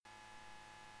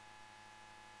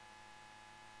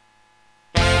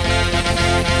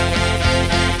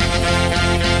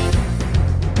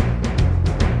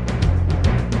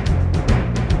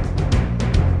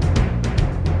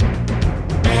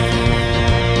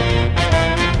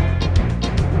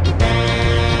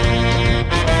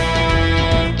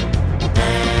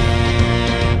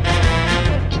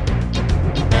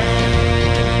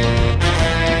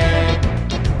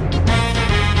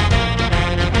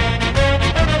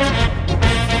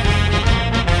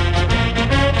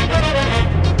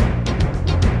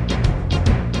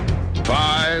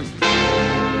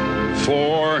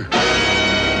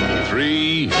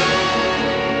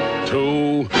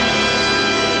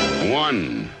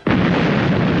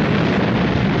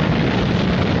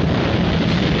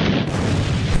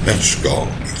Ska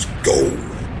is gold.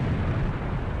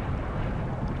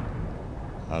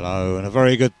 Hello, and a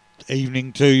very good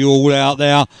evening to you all out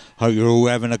there. Hope you're all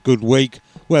having a good week.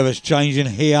 Weather's changing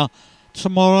here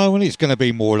tomorrow, and it's going to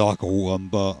be more like autumn,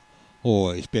 but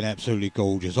it's been absolutely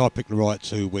gorgeous. I picked the right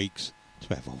 2 weeks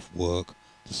to have off work.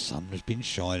 The sun has been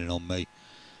shining on me.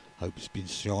 Hope it's been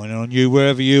shining on you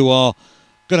wherever you are.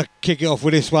 Gonna kick it off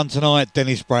with this one tonight,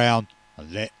 Dennis Brown,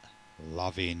 and Let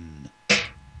Love In.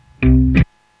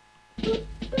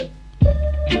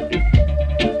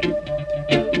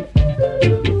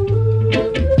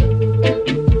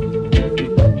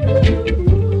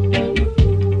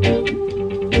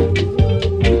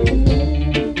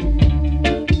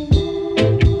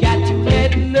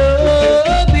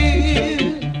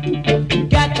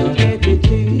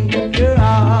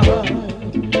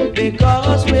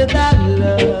 Because without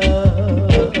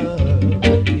love,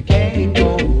 you can't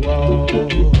go on.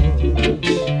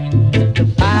 The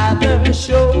Father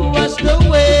show us the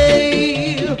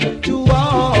way to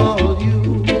all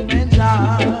humans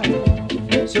are.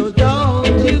 So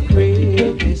don't you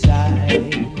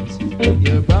criticize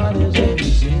your brothers and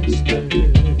sisters.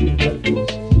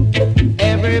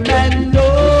 Every man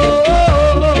knows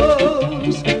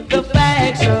the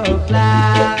facts of life.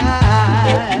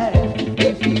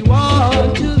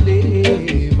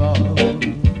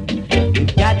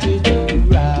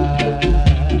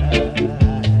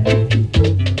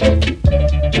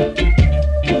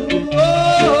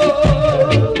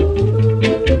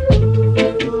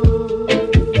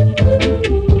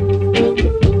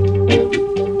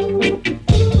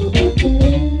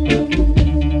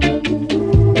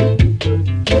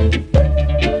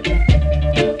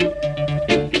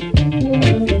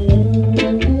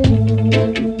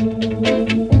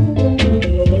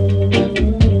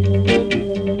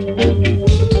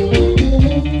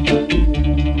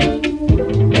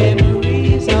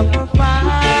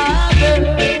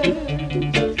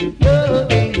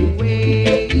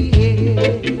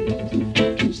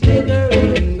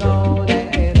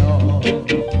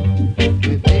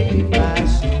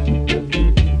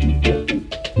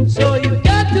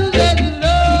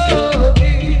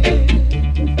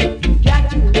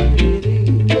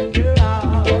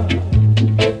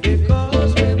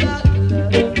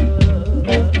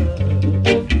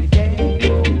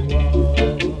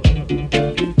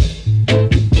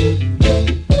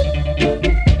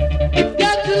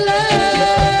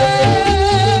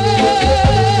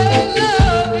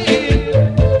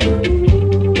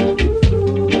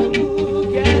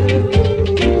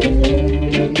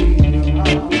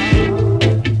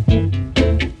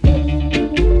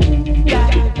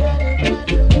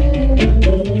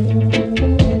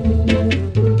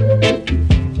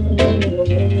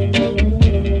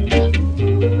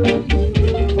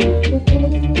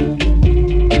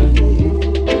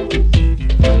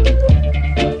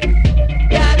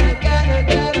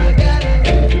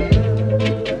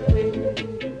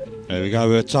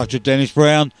 Touch of Dennis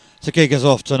Brown to kick us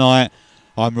off tonight.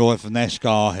 I'm Roy from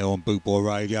Neshgar here on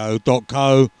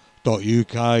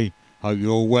bootboyradio.co.uk. Hope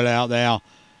you're all well out there.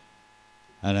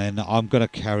 And then I'm going to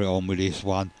carry on with this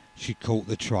one. She Caught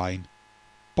the Train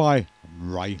by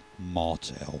Ray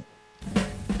Martell.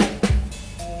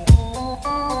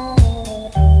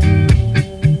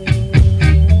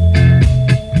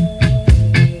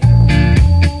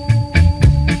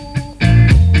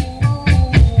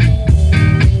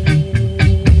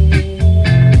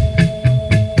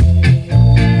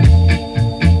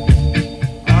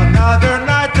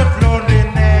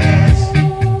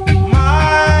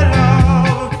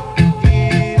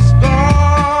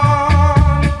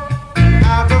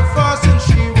 After fussing,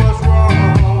 she was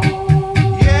wrong.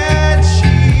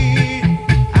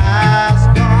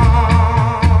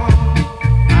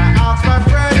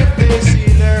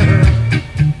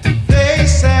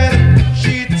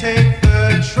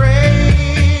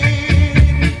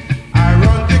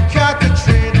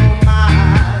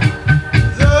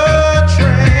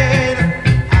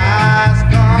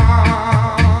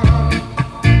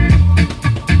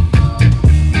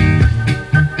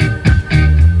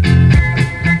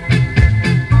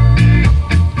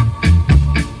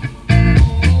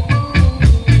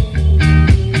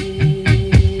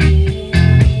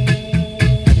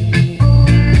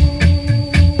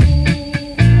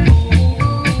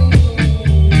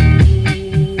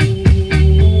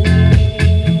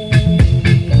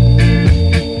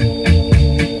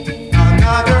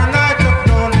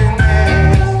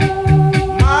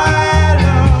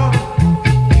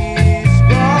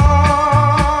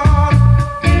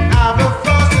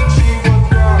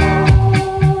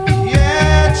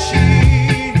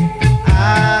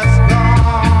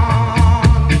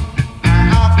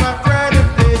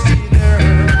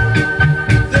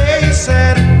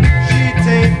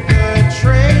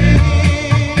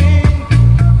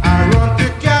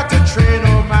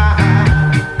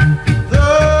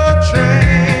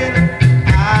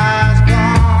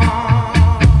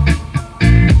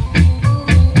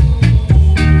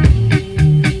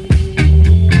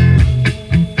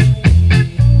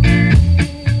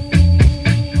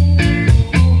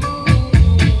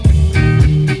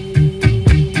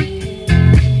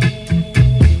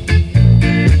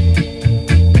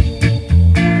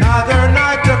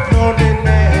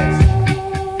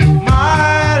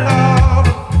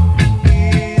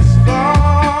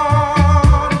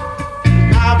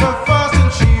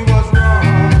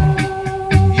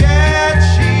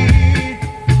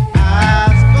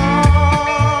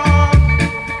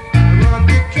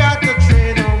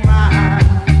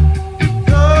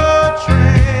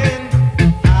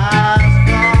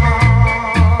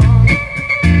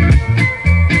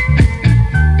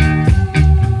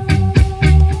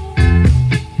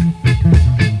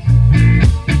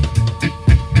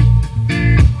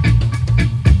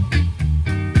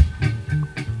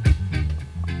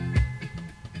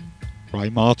 Ray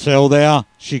Martell there.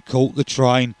 She caught the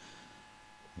train.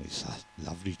 It's a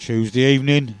lovely Tuesday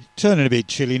evening. Turning a bit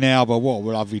chilly now, but what a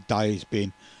lovely day it's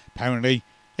been. Apparently,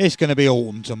 it's going to be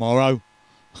autumn tomorrow.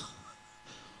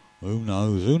 Who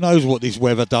knows? Who knows what this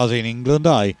weather does in England,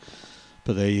 eh?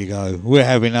 But there you go. We're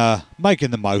having making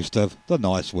the most of the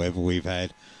nice weather we've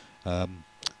had.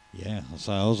 Yeah,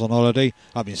 so I was on holiday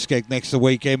up in Skegness the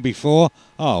weekend before.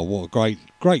 Oh, what a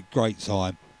great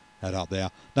time had up there.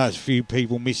 There's a few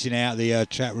people missing out the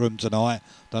chat room tonight.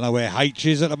 Don't know where H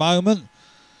is at the moment.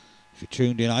 If you're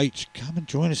tuned in, H, come and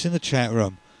join us in the chat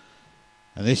room.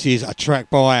 And this is a track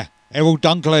by Errol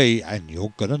Dunkley, and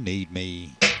You're Gonna Need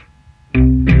Me.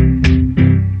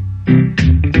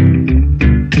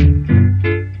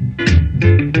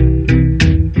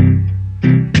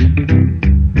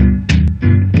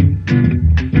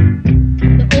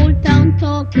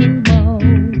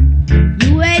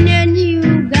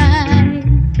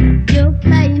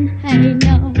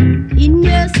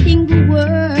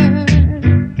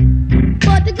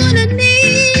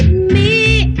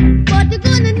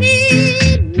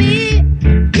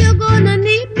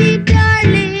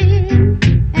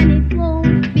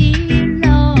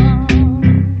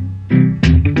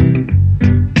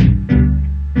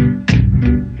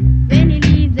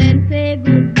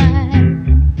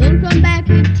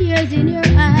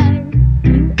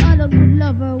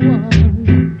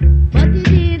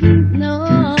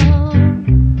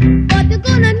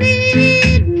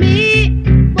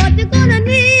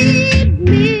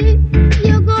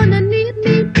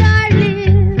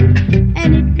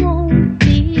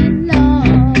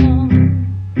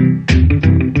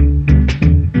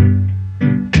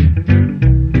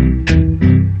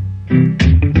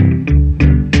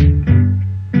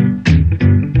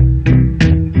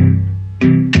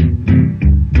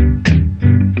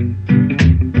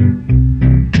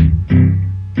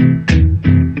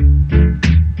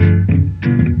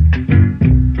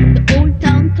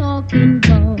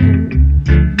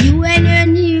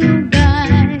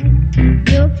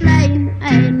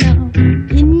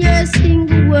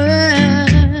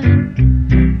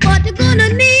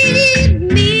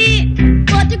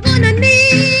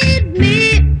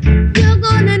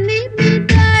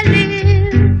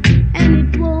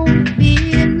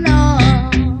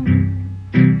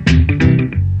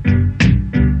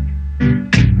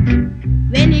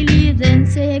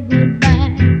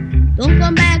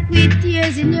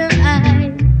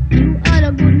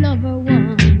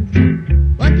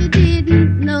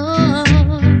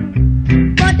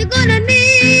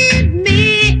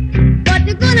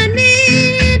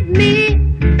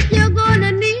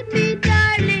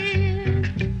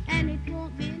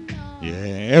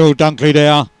 Dunkley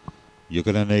there, You're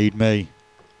Gonna Need Me.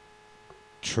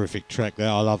 Terrific track there,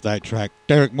 I love that track.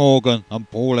 Derek Morgan and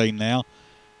Pauline now.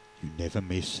 You never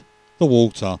miss the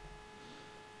water.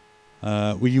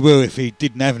 Well, you will if he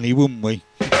didn't have any, wouldn't we?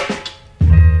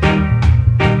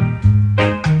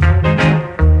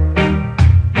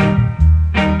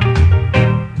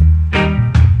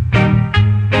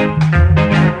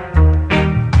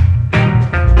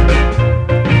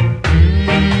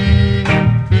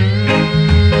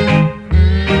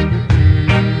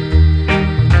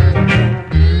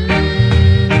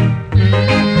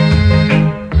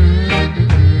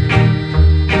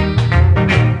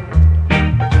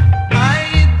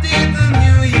 I didn't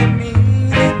know you mean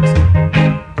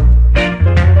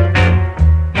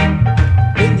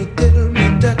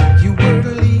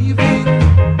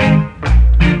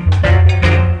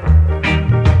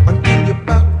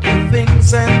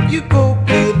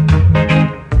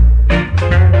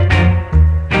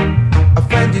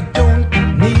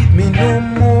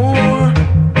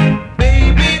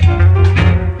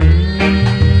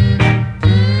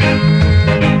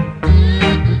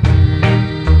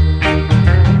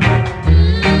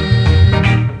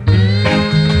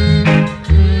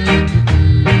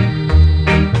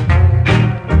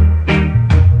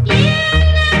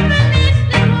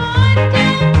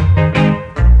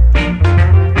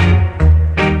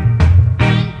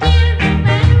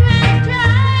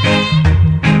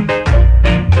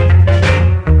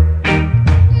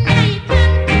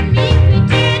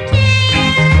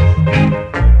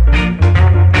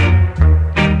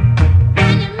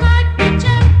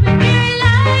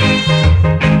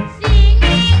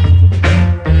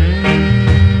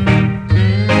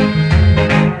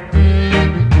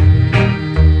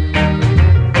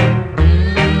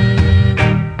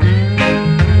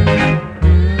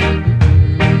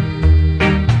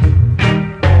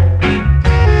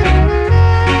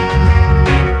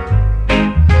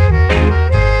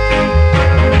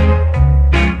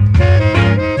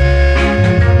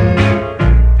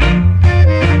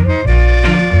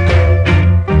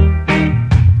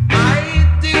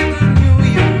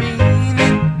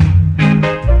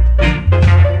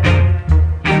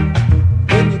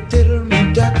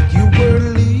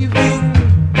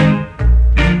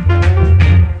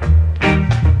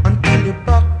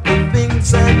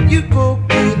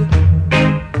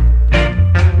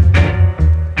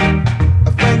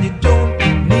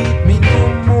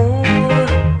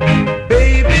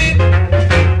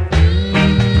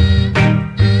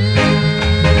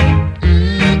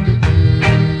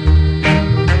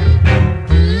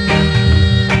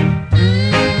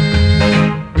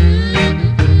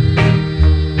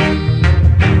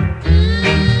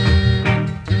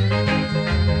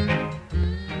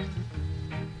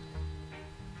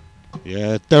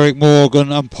Yeah, Derek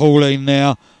Morgan and Pauline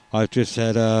now. I've just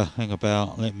had hang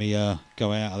about, let me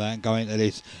go out of that and go into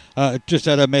this. Just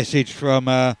had a message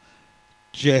from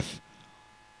Jeff.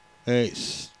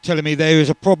 It's telling me there is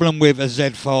a problem with a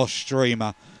Z-Fast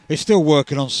streamer. It's still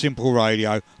working on Simple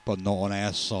Radio, but not on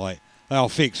our site. They are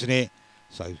fixing it,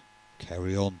 so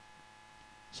carry on.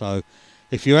 So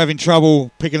if you're having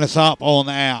trouble picking us up on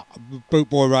our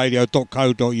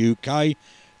bootboyradio.co.uk,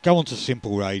 go on to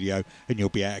Simple Radio and you'll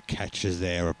be able to catch us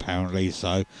there apparently.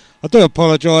 So I do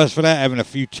apologise for that, having a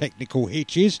few technical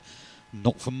hitches.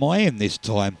 Not from my end this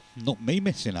time. Not me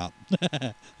messing up.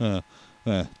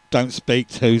 Don't speak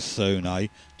too soon, eh?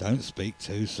 Don't speak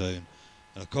too soon.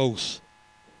 And of course,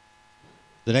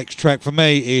 the next track for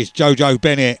me is Jojo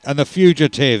Bennett and the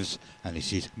Fugitives. And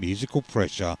this is Musical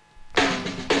Pressure.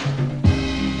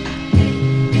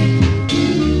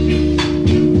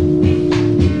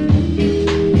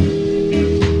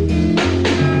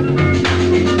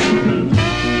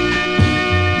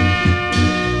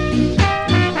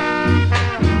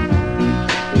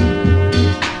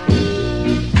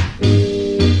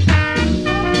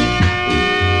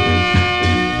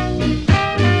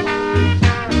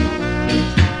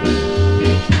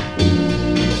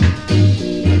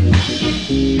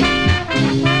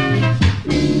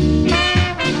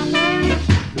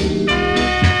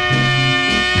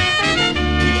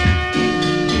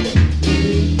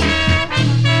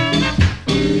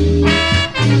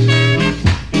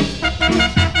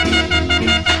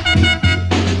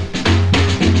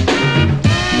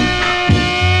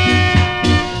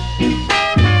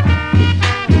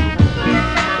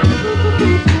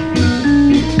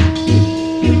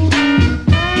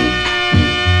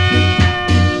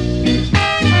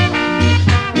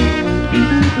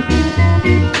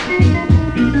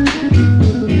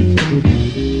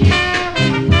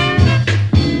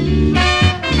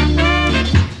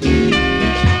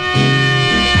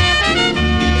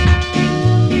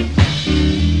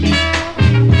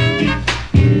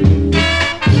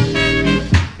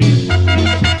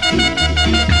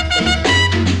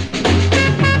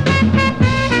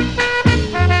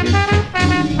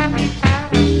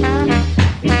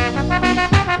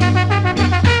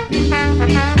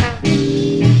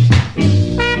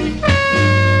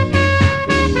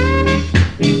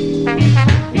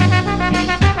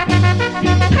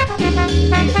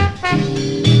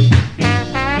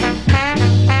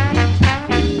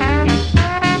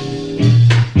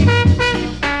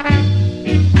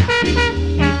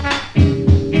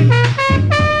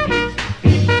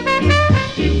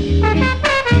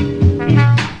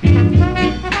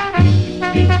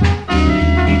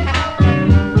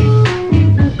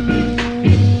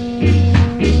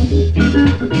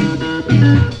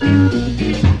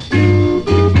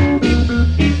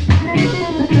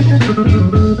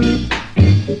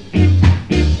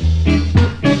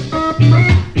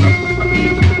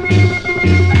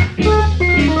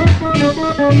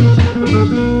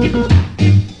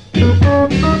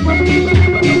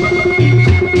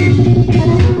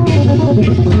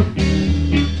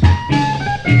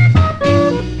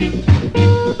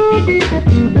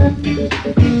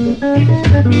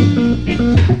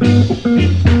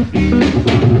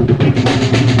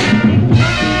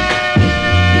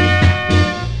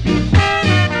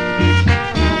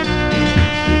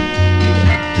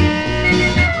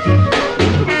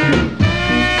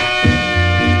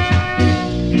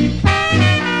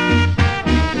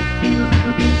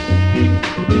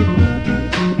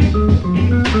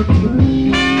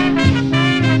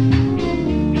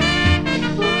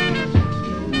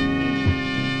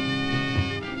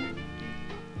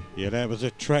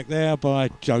 Track there by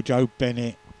Jojo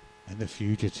Bennett and the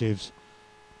Fugitives.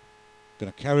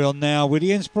 Gonna carry on now with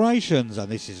the Inspirations,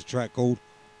 and this is a track called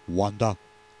Wonder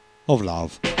of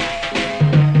Love. When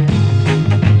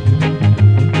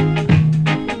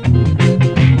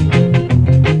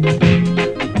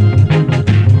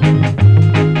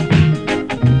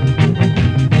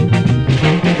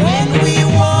we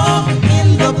walk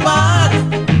in the park,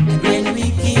 when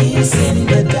we kiss in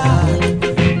the dark,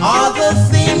 all the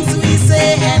things we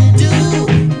say and do,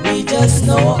 we just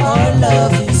know our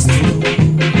love is true.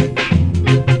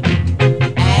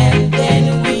 And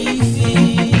then we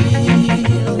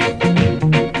feel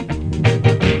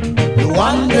the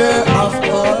wonder of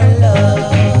our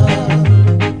love.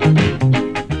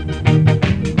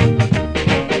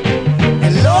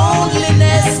 And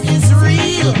loneliness is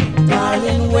real,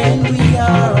 darling, when we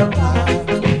are apart.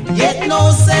 Yet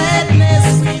no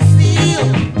sadness we feel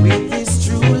with this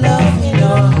true love in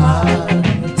our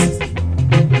hearts,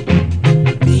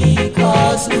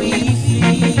 because we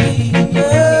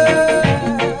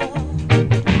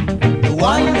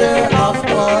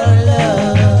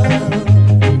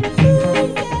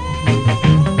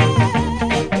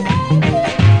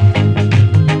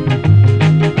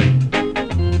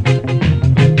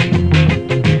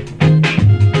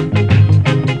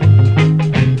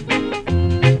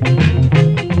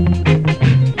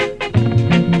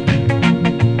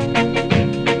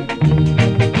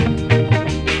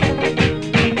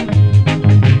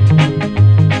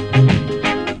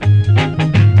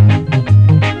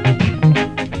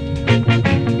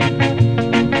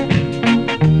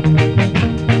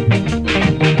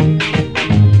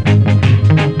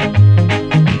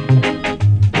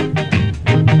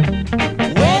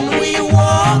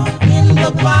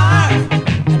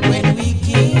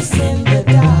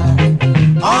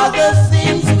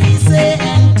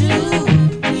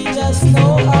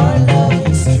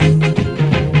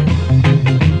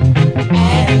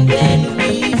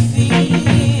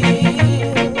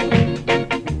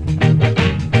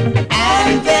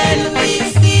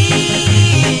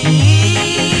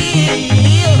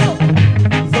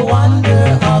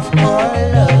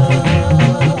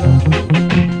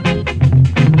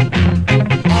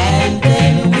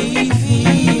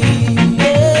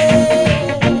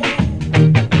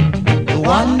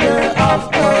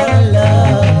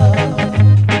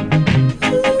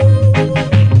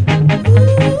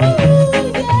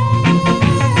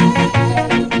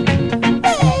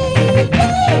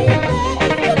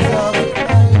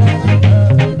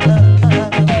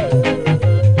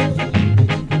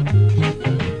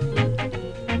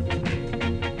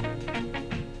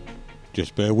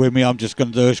Just bear with me, I'm just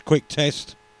going to do a quick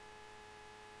test.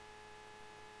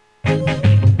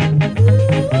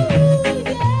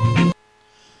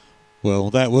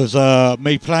 Well, that was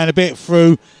me playing a bit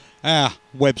through our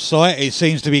website. It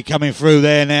seems to be coming through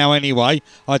there now anyway.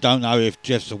 I don't know if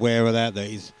Jeff's aware of that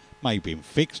it's maybe been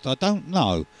fixed. I don't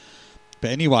know. But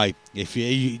anyway, if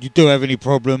you do have any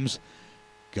problems,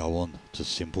 go on to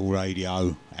Simple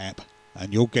Radio app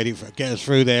and you'll get us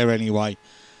through there anyway.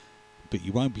 But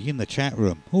you won't be in the chat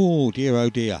room. Oh dear, oh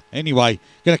dear. Anyway,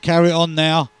 going to carry it on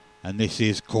now. And this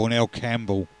is Cornell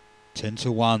Campbell, 10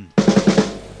 to 1.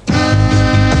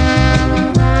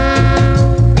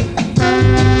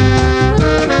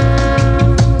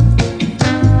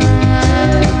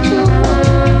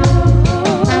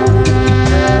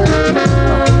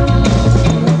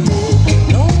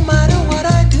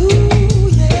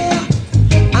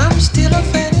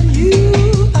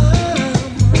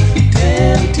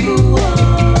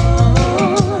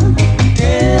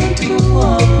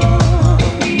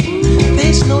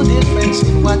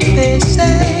 They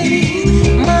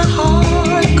say my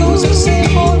heart goes the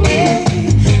same old way.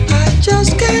 I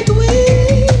just can't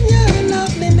win your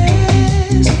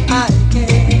loveliness. I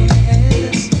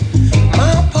guess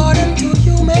my pardon to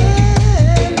you,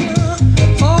 man,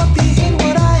 for being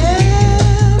what I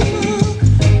am.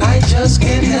 I just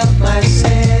can't help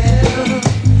myself.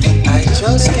 I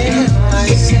just can't help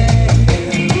myself.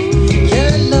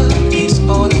 Your love is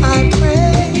all I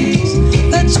praise.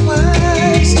 That's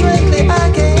why strictly I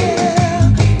get.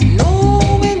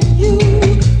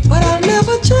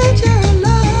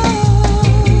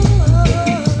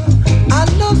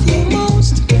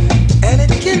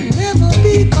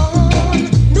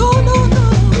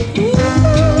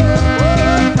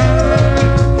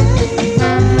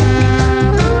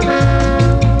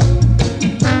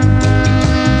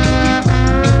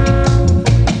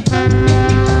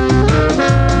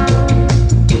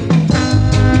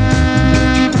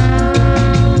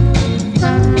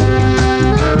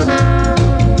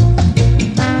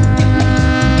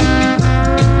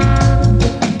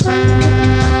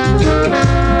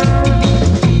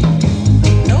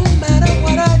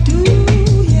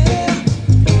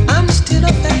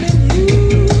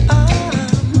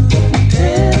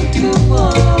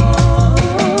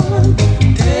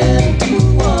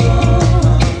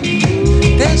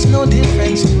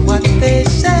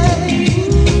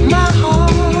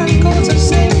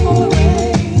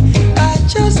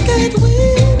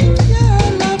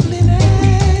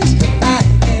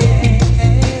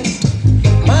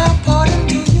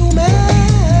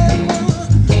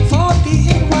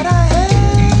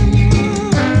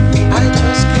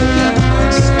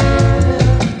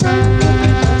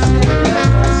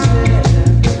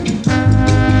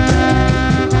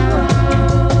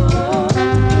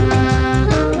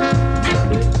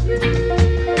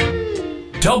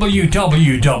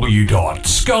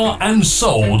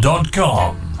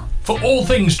 www.scarandsoul.com for all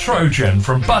things Trojan,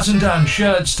 from button-down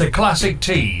shirts to classic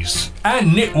tees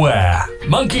and knitwear,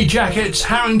 monkey jackets,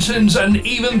 Harringtons and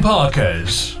even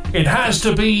Parkers. It has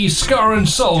to be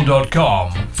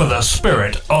scarandsoul.com for the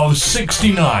spirit of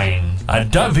 69.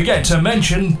 And don't forget to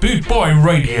mention Boot Boy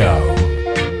Radio.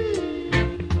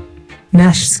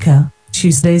 Nashska,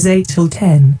 Tuesdays 8 till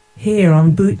 10, here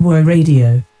on Boot Boy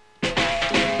Radio.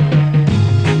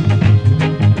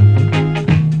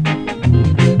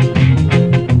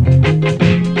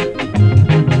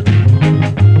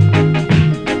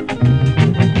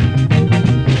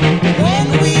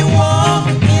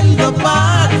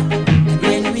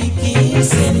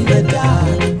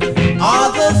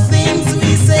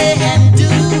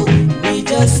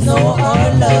 Know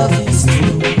our love is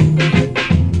true,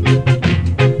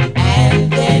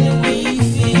 and then we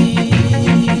feel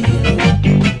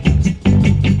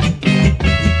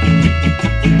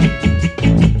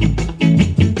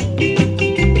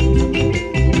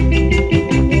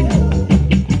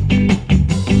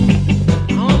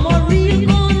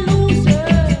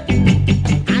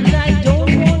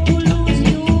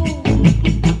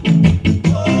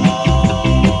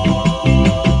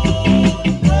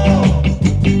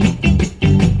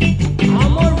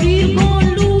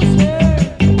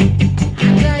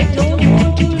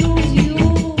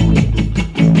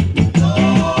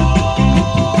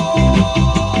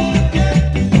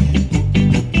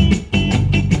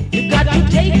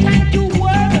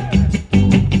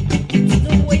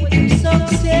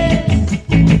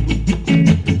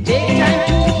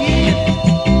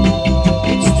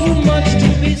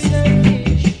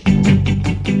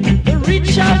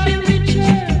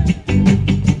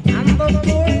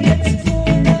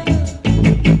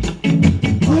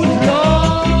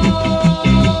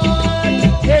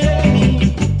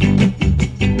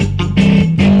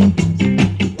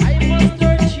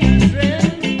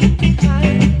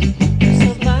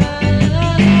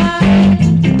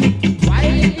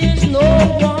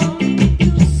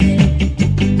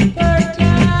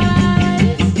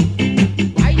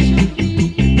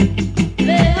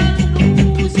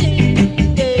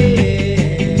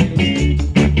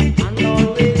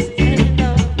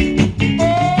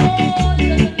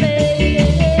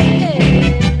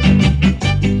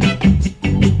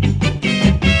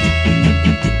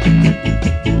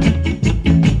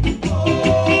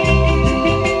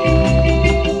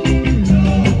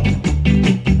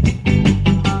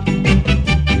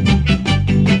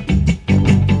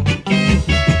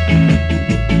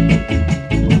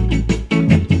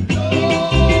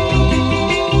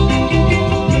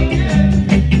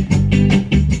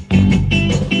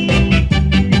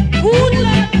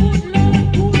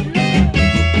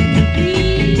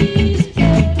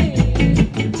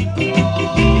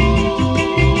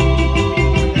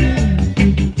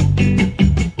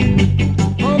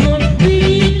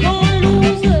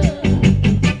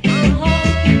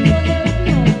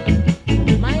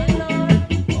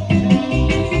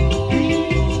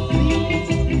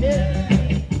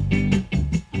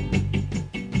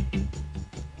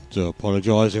Do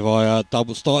apologise if I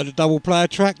started a double player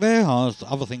track there. There's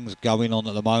other things going on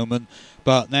at the moment,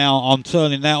 but now I'm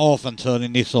turning that off and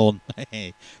turning this on.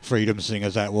 Freedom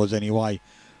Singers that was anyway.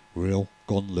 Real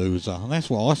gone loser, and that's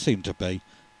what I seem to be.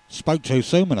 Spoke too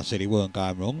soon when I said it weren't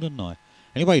going wrong, didn't I?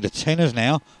 Anyway, the Tenors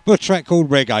now with a track called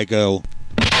Reggae Girl.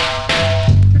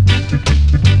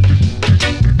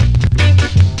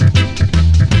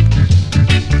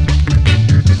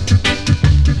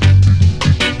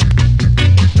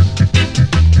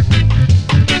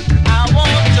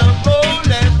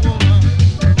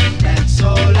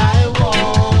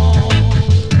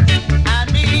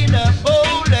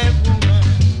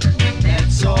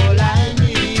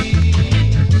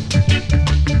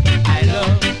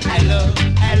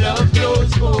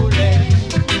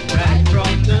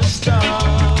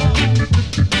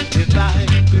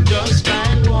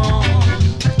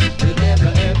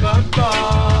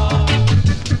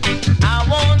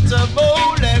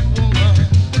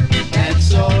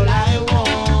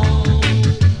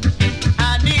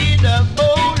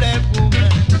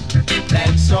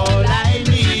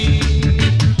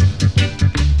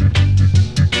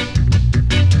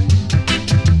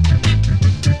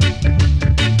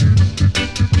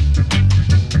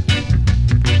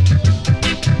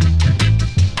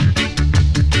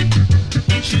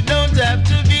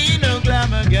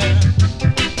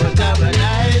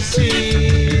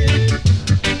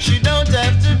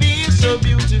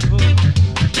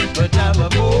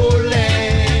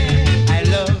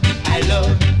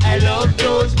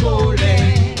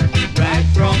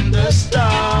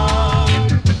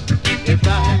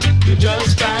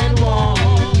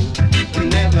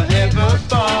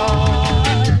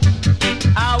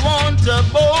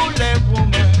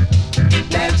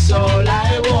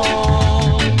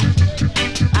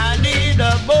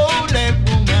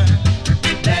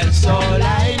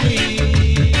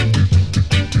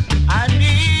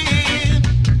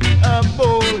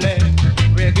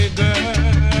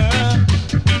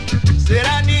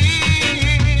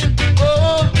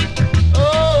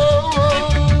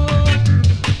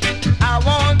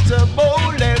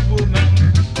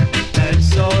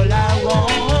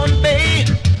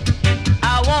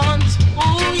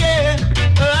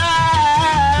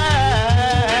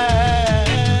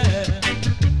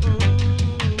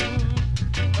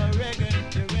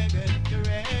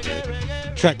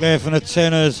 Track there from the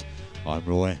Tenors. I'm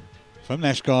Roy from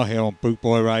Nashgar here on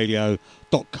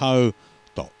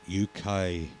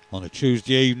bootboyradio.co.uk on a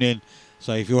Tuesday evening.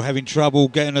 So if you're having trouble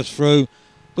getting us through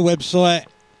the website,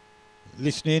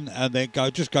 listening, and then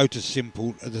just go to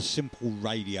the Simple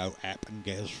Radio app and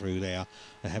get us through there.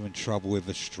 They're having trouble with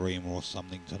a streamer or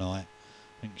something tonight.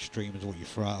 I think streamers what you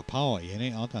throw at a party,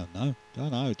 innit? I don't know.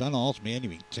 Don't ask me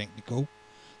anything technical.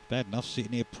 Bad enough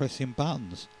sitting here pressing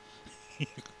buttons.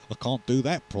 I can't do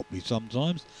that properly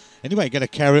sometimes. Anyway, going to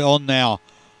carry it on now.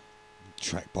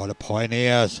 Track by the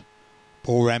Pioneers,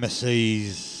 Paul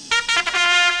Ramesses.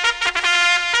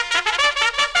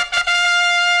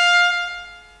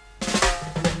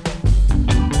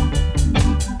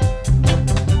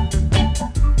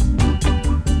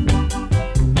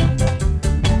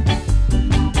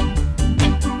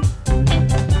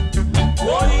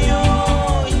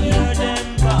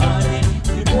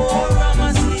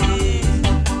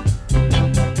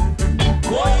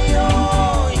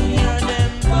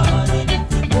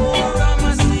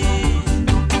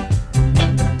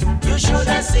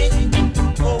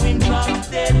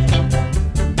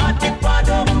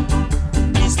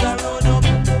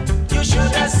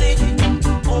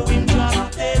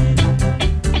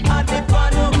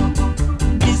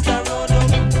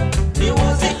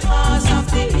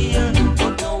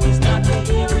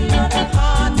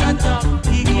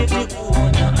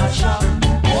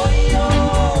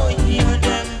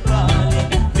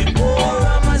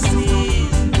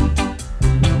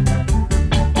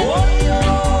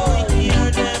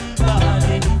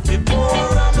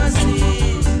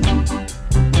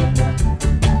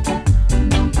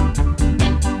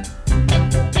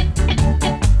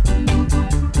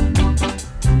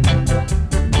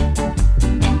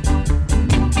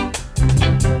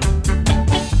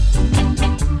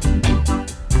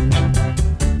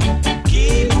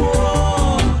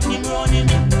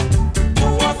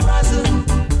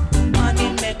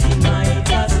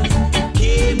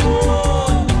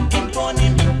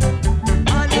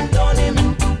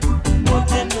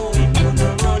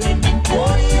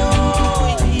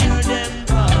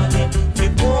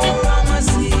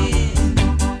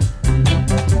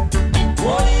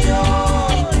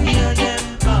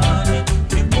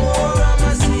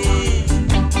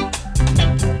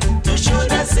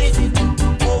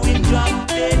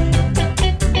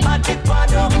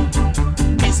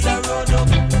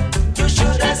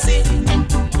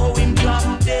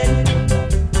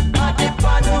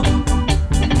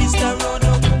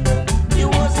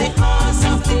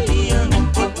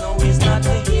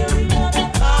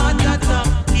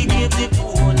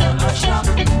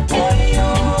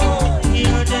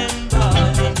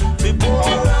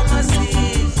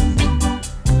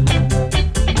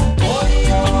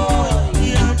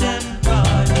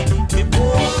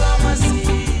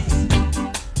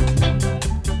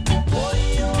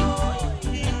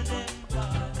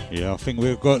 think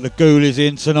we've got the Ghoulies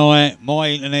in tonight. My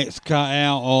internet's cut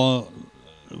out, or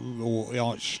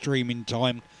like streaming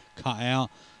time cut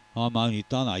out. I'm only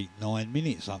done 8-9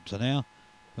 minutes up to now,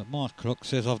 but my clock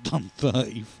says I've done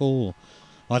 34.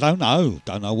 I don't know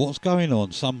what's going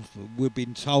on. We've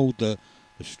been told that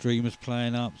the streamer's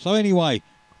playing up. So anyway,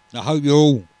 I hope you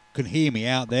all can hear me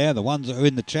out there, the ones that are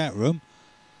in the chat room.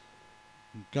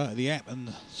 Go to the app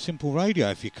and Simple Radio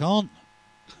if you can't.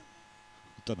 I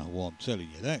don't know why I'm telling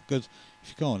you that, because if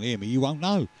you can't hear me, you won't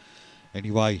know.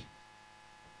 Anyway,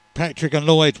 Patrick and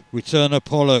Lloyd, Return of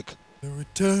Pollock. The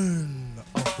return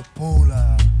of the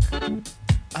Pollock.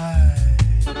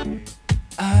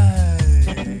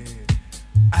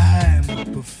 I'm a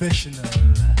professional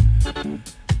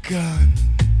gun.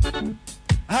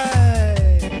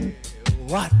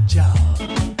 Watch out.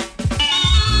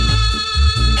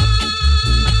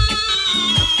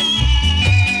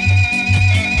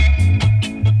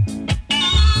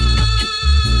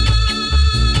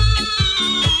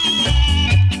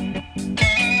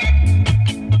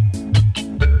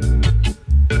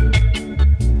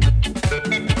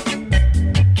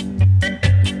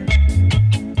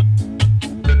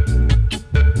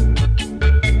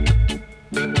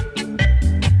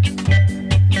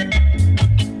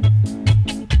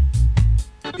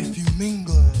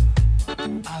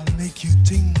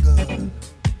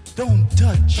 Don't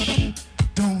touch.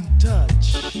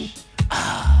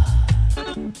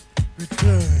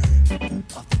 Return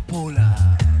of the Pollock.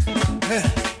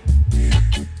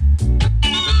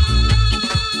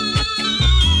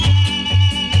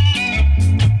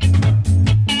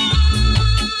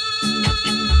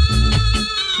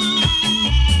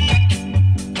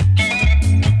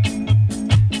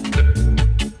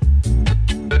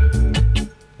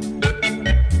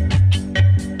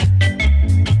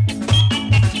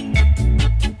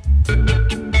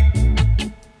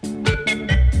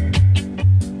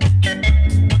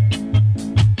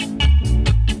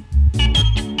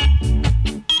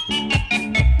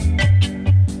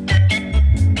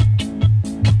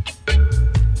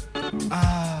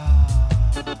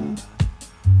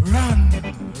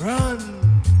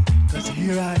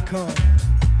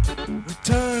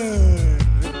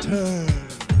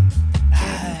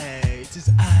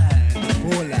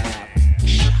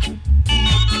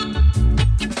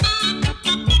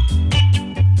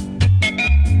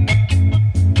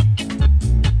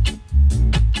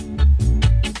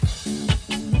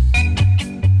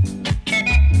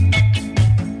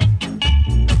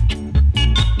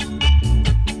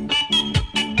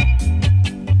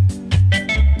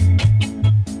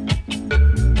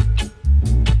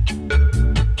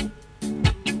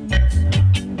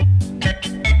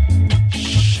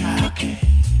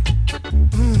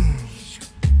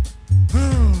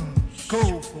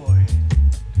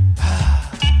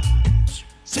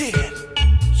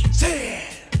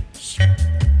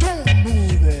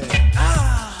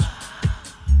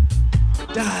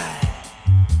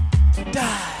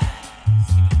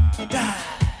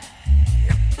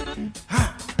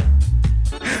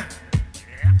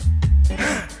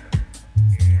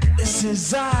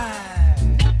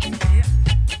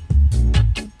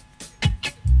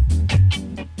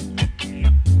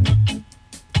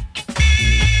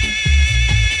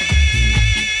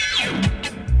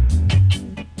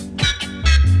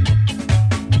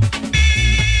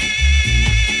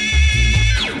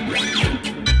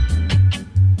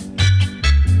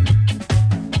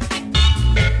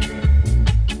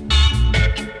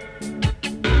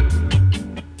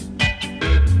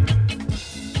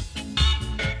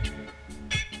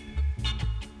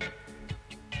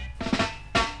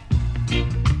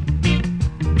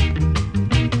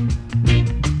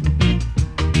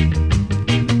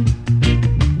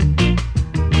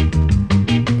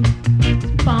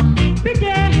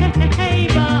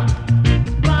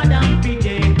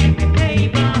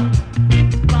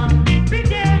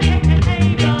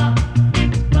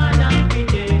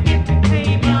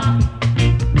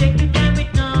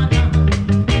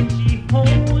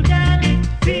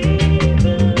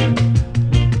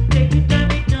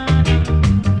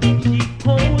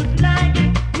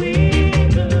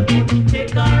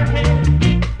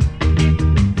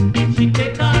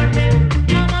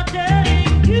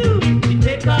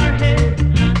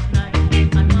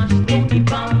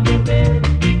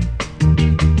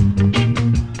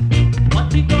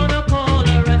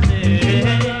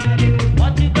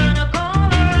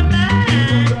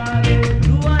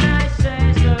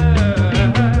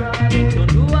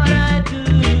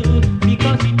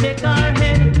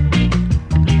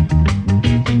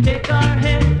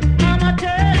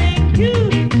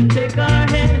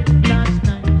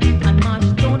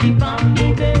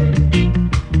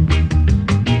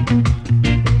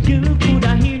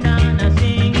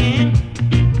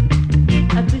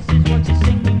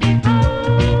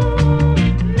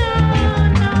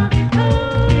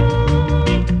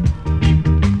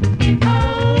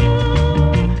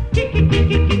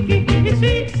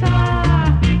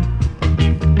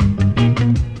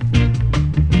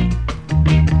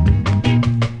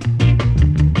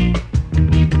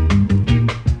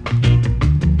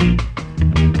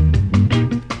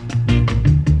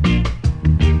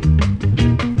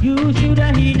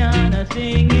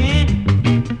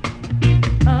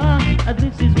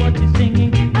 This is what he's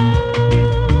singing.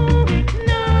 Oh,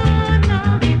 no,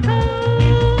 no, oh,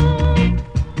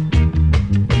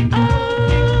 oh,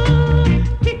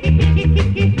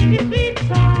 sweet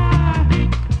star.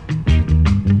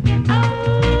 Oh,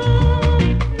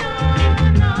 no,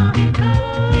 no, oh,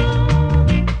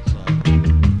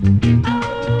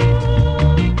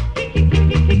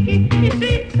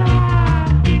 sweet star.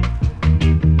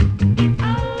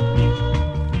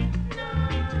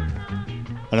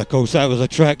 And of course that was a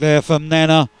track there from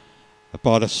Nana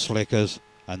by the Slickers,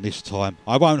 and this time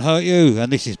I Won't Hurt You, and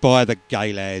this is by the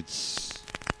Gay Lads.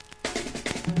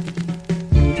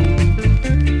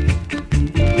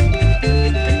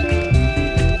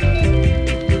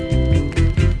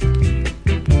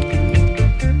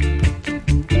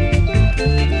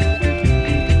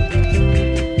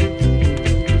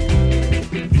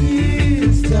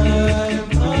 This time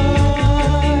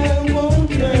I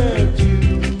won't hurt you.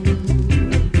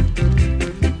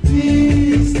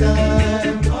 This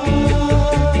time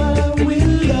I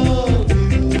will love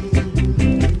you.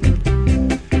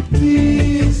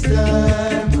 This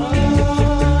time I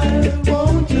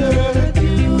won't hurt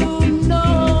you.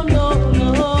 No, no,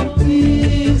 no.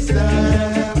 This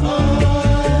time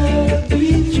I'll be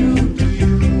true to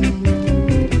you.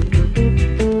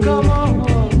 Come on,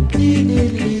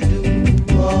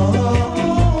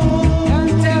 and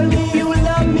tell me you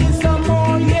love me some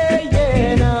more, yeah,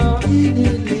 yeah, now.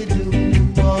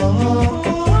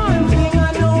 One thing I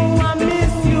know, I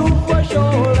miss you for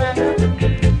sure.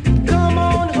 Come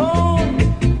on home,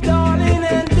 darling,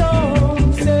 and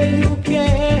don't say you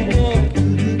can't.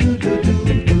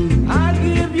 I'll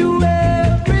give you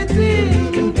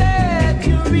everything that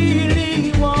you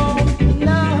really want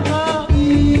now.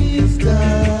 This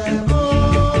time I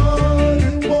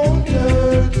won't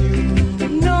hurt you.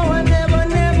 No, I never,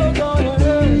 never gonna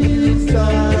hurt you. This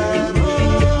time I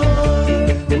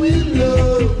will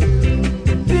love you.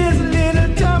 This little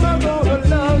time I'm gonna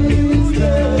love you. This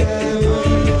time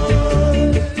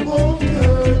I won't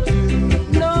hurt you.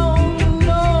 No,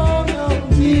 no, no.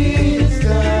 This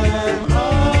time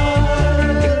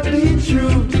I'll be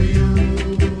true to you.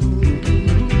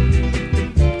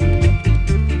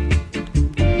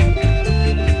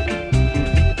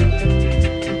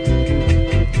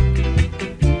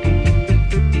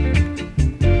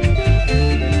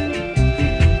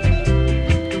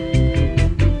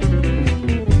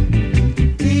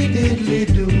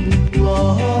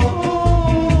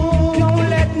 Don't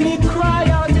let me cry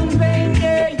out in vain,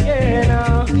 yeah, yeah,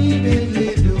 now.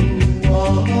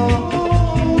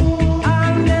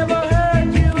 I'll never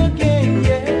hurt you again,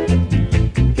 yeah.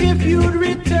 If you'd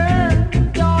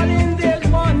return, darling, there's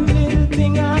one little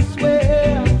thing I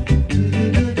swear.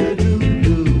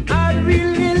 I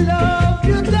really love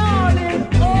you, darling,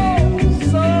 oh,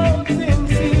 so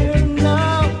sincere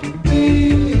now.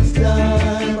 This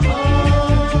time I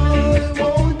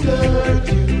won't hurt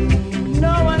you. No,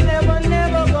 I never,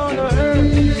 never gonna hurt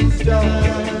you. This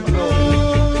time I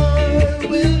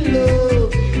will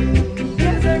love you.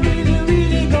 Yes, I really,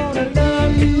 really gonna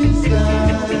love you. This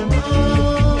time I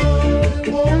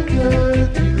won't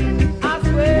hurt you. I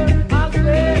swear,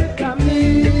 I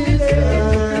mean it. This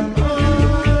time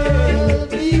I'll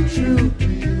be true to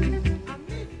you.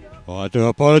 Well, I do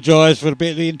apologise for a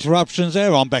bit of the interruptions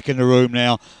there. I'm back in the room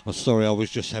now. I'm sorry, I was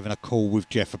just having a call with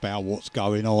Jeff about what's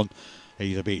going on.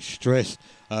 He's a bit stressed.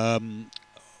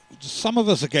 Some of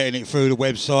us are getting it through the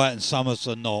website and some of us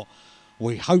are not.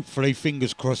 We hopefully,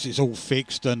 fingers crossed, it's all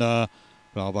fixed and blah,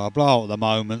 blah, blah at the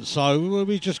moment. So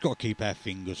we just got to keep our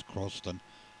fingers crossed and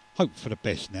hope for the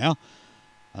best now.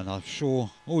 And I'm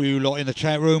sure all you lot in the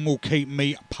chat room will keep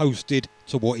me posted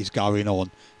to what is going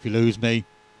on. If you lose me,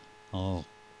 oh,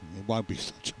 it won't be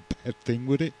such a bad thing,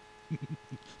 would it?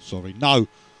 Sorry, no.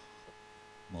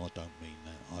 I don't mean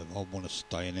that. I want to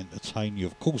stay and entertain you.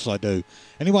 Of course I do.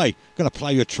 Anyway, going to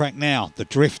play you a track now, The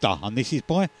Drifter, and this is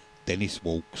by Dennis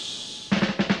Walks.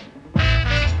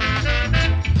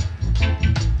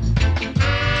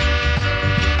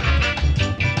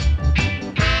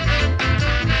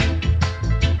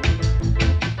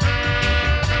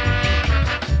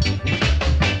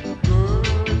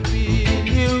 Will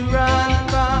you run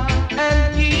far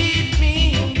and give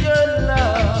me your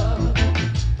love?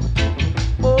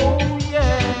 Oh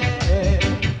yeah,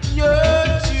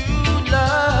 your true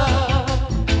love.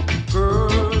 Girl,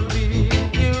 will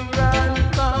you run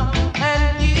far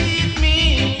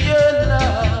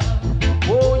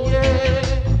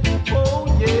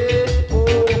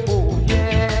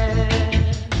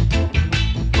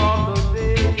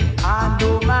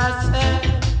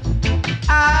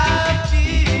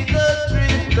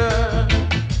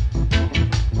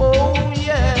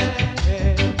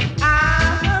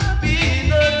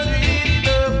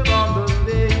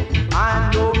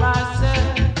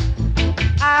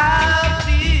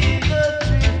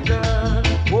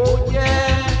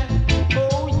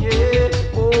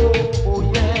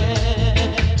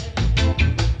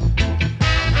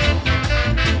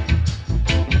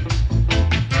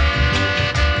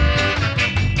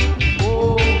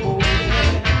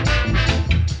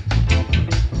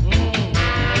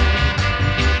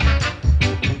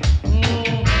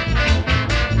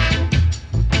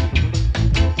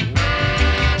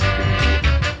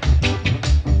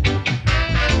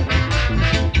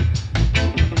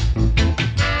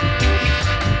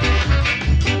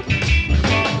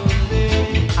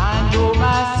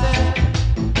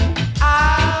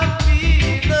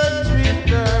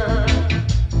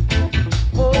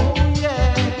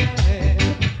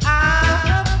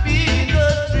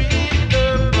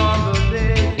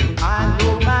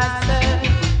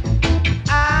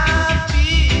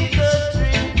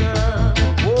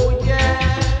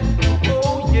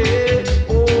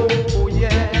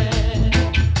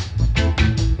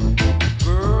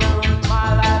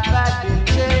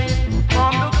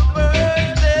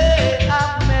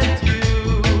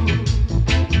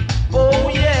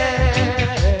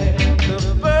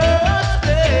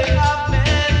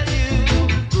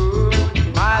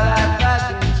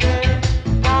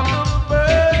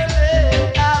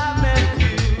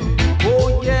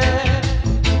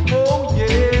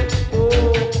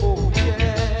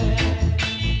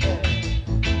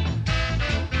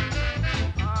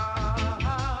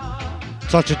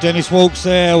Touch of Dennis Walks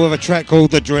there with a track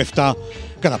called The Drifter.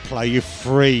 Gonna play you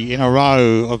 3 in a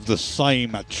row of the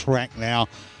same track now.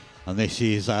 And this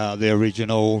is the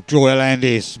original Joy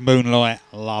Landis, Moonlight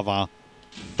Lover.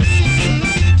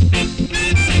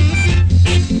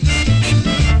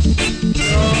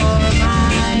 You're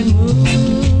my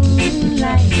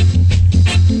moonlight,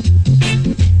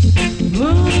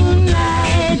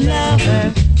 moonlight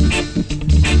lover.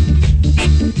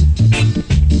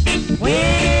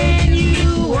 When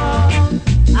you walk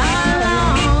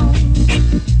along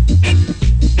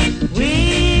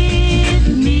with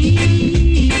me,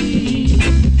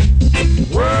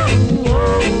 whoa,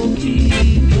 whoa,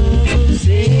 people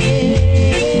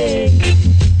say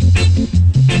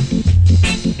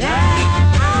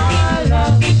that our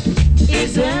love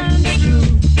isn't true,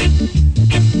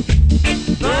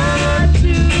 but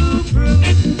to prove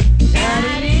that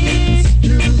it is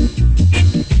true,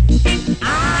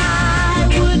 I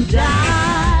would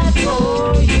die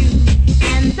for you,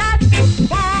 and that's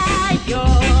why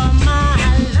you're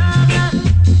my lover.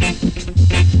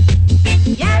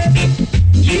 Yes,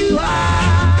 you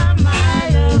are my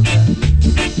lover.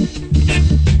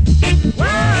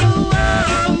 Whoa,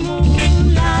 whoa,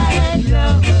 moonlight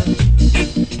lover.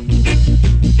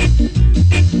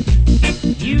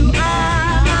 You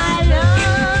are my lover.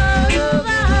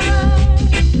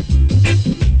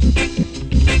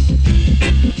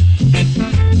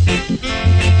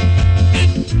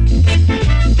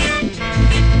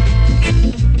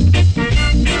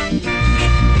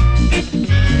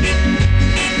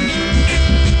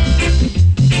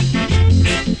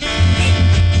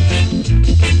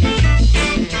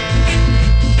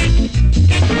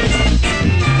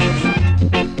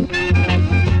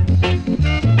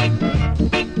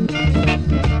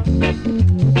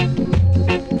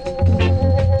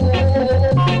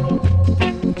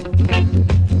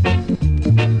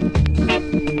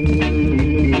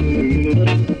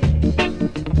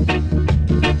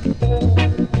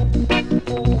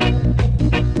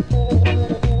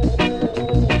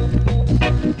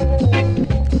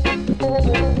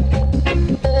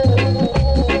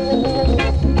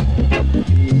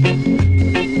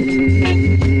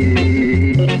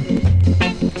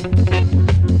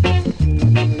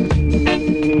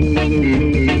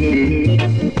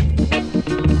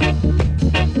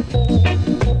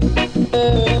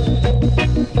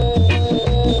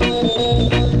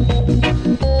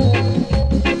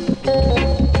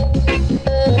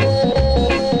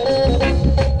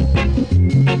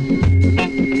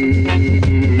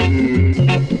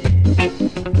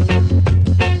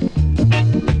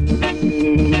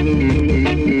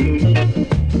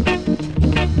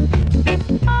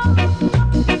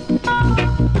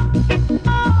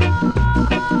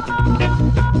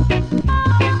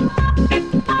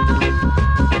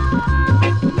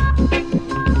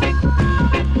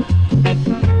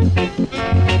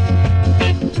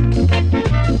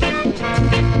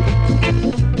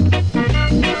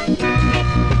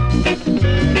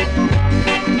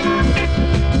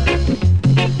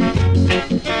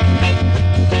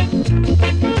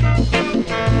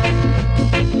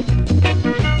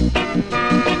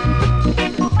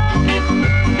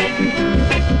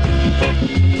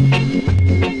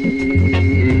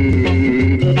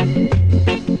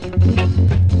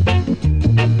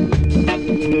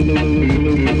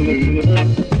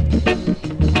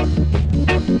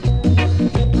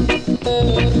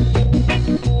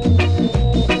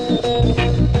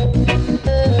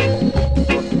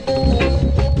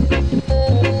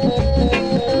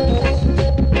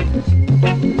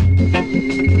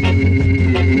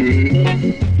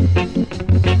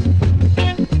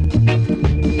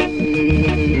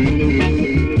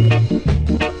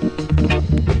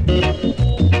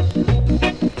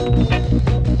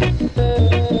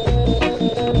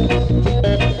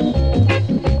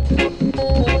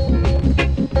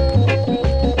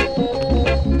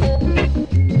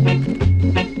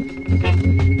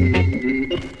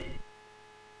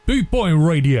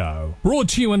 Radio, brought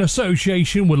to you in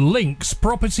association with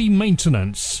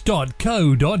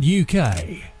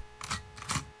linkspropertymaintenance.co.uk.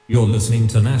 You're listening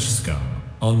to Nashska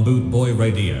on Bootboy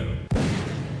Radio.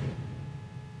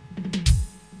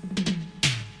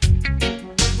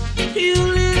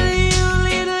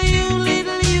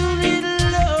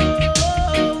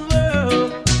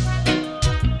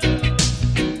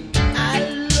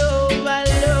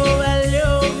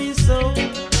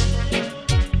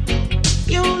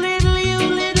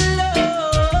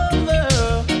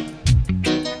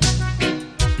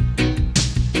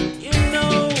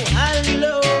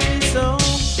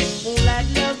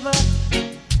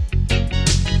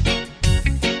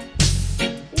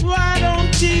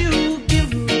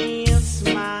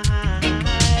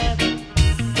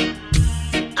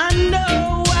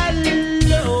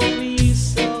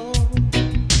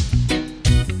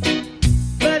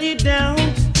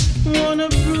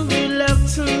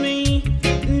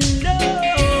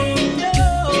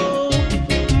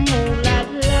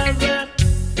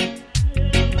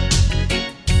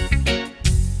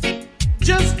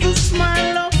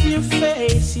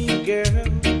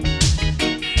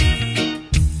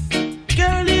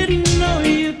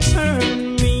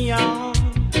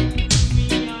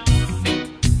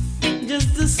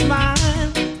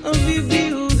 smile of your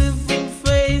beautiful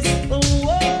face. Oh,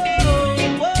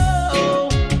 oh, oh,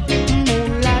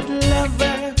 moonlight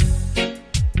lover.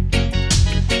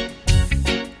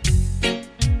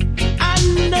 I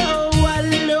know I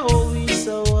love you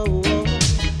so.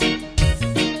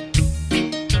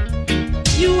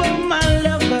 You are my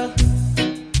lover,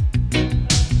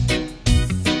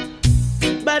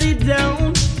 but you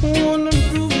don't wanna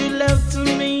prove your love to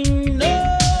me. No,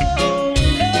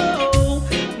 no,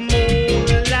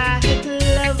 moonlight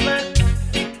lover.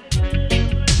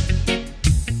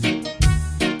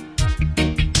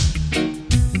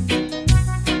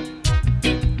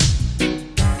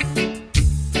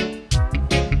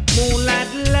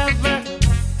 Moonlight lover.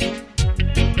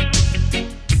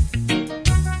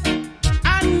 I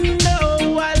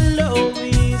know I love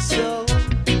you so.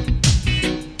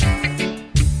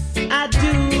 I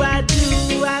do, I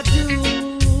do, I do.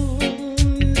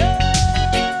 No,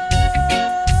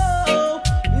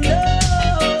 no.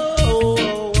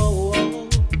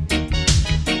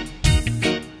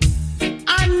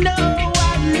 I know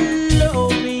I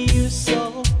love you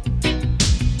so.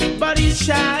 But it's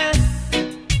shy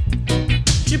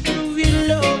to prove your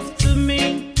love to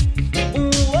me.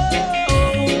 Whoa,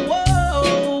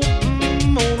 whoa,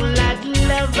 moonlight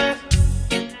lover.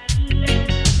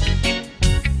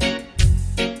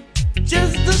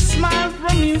 Just a smile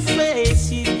from your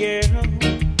face, you girl.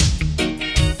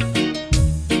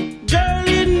 Girl,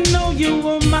 you know you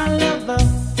were my lover,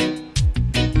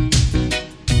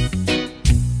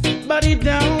 but you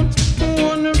don't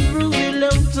wanna prove your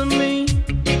love to me.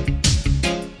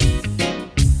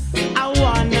 I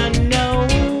wanna know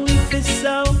if it's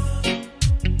so.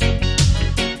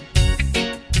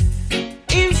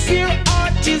 If your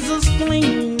heart is as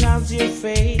clean as your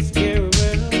face, girl.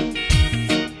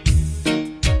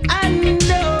 I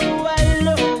know I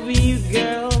love you,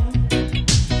 girl,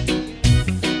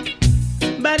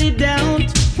 but you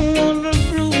don't wanna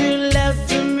prove your love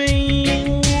to me.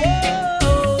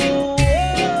 Whoa,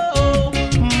 whoa,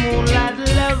 moonlight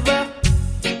lover.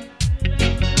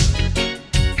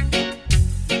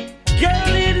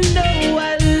 Girl, you know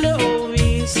I love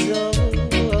you so.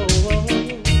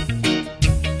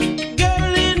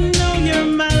 Girl, you know you're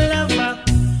my lover,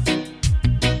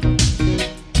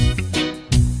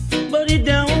 but you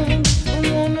don't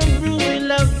wanna prove your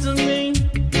love to me.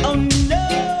 Oh no,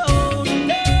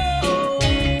 no,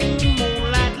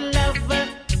 moonlight lover.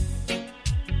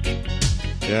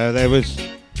 Yeah, there was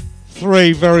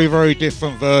three very, very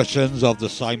different versions of the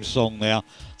same song there.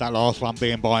 That last one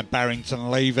being by Barrington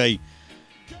Levy.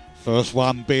 First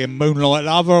one being Moonlight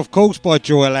Lover, of course, by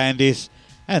Joy Landis.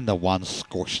 And the one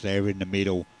squashed there in the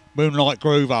middle, Moonlight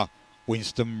Groover,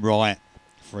 Winston Wright.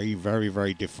 Three very,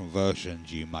 very different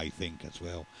versions, you may think, as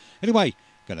well. Anyway,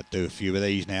 gonna do a few of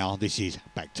these now. This is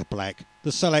Back to Black,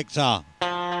 the Selector.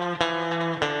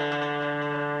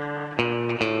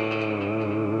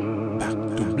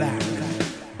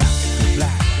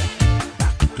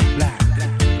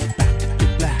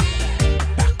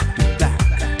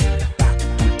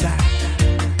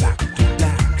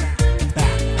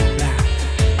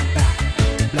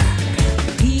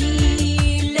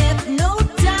 He left no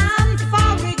time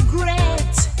for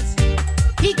regret.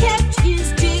 He kept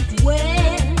his dick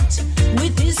wet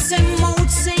with his same old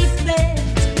safe bet.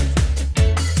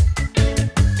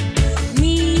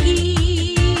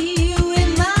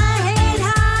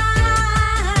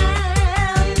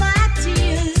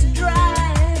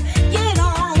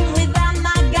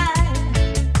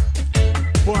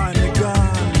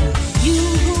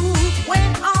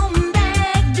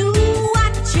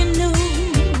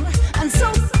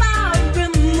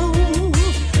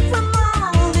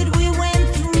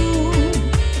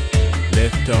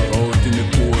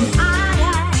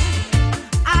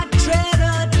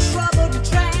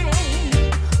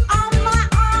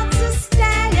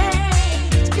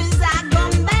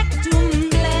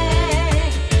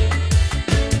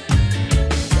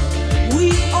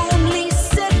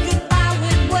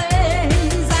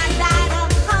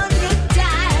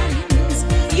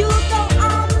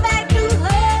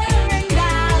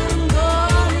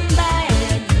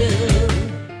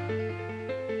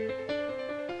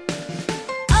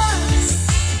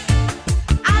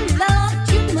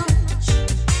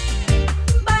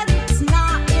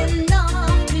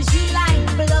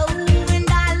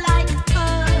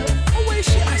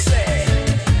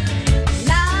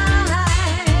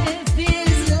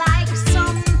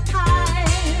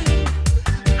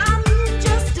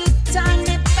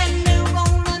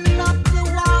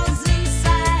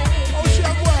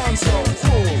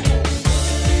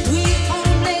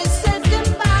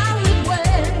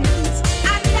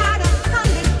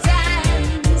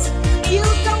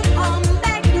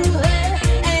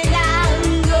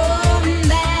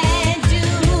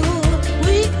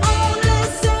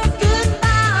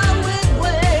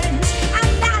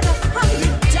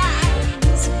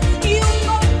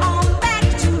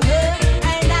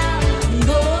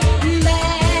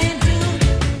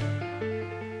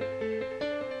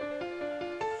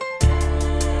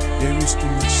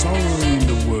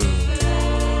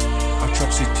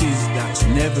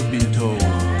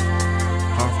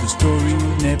 story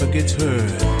never gets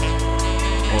heard.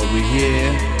 All we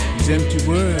hear is empty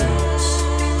words.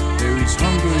 There is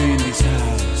hunger in this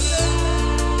house,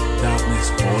 darkness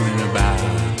falling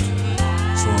about.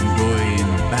 So I'm going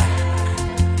back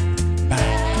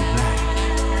to black,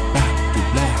 back to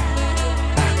black,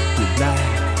 back to black,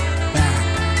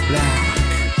 black.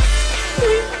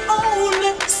 We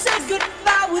only said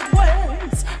goodbye with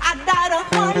words. I died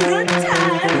 100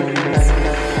 times.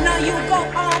 Now you go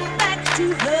on back to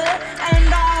her,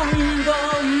 and I'm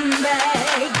going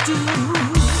back to.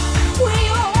 We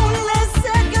only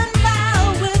said goodbye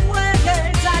with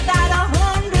words. I died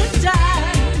 100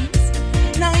 times.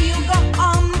 Now you go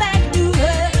on back to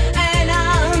her, and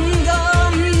I'm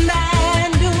going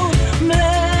back to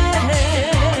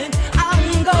black.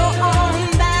 I'm going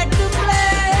back to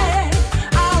black.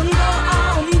 I'm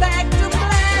going back to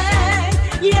black.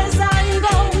 Yes, I'm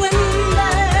going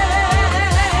back.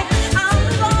 I'm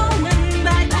going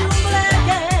back to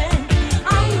black.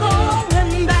 I'm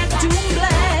going back to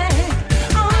black.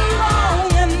 I'm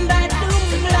going back to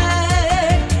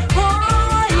black. Oh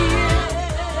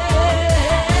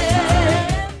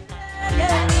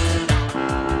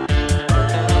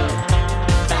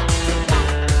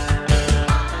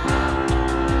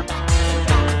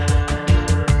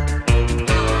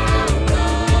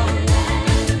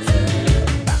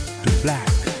To black,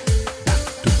 back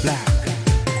to black.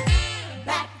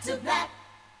 back to black.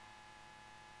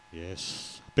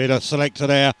 Yes, bit of selector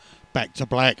there. Back to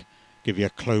black. Give you a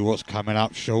clue what's coming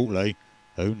up shortly.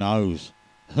 Who knows?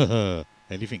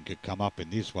 Anything could come up in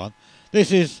this one.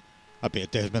 This is a bit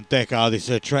of Desmond Decker. This is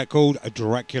a track called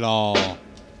Dracula.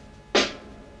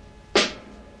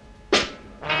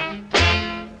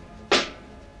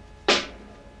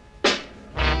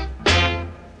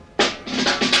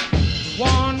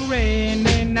 One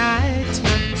rainy night,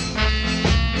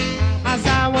 as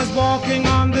I was walking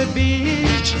on the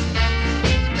beach,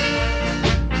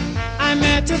 I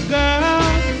met a girl.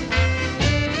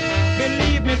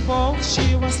 Believe me, folks,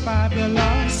 she was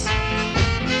fabulous.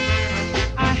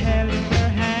 I held her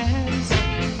hands,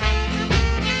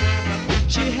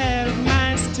 she held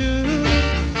mine too.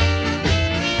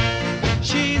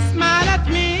 She smiled at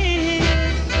me.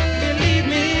 Believe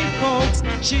me, folks,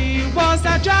 she was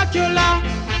a Dracula.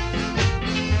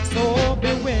 So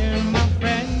beware, my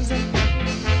friends,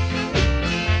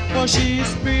 for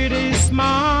she's pretty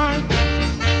smart.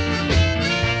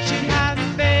 She has a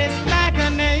face like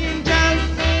an angel,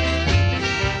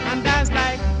 and eyes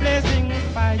like blazing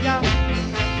fire.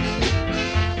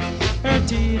 Her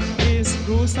teeth is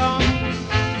gruesome,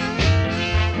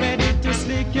 ready to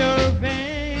slick your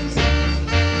veins.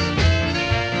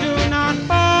 Do not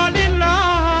fall in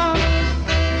love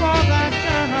for that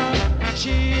girl.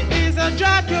 She is a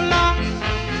Dracula.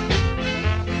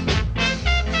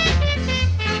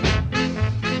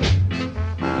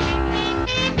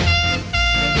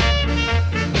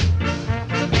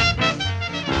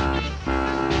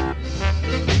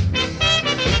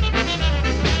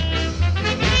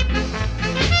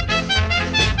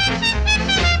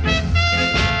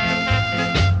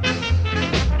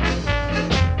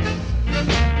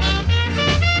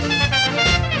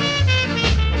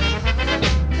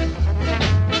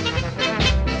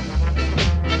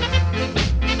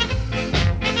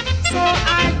 So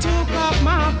I took off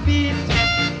my feet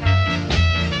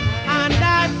and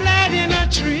I bled in a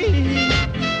tree.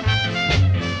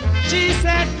 She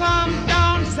said, come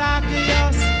down,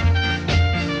 Zacchaeus.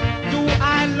 Do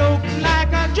I look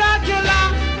like a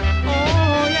Dracula?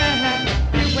 Oh yeah,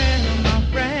 beware, my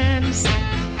friends,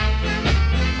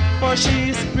 for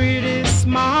she's pretty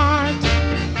smart.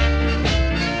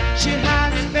 She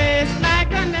has face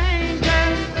like an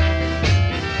angel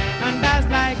and eyes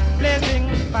like blazing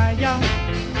fire.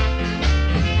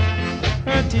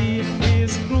 Her teeth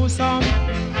is gruesome,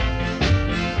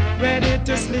 ready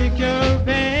to slick your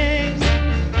veins.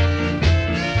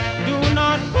 Do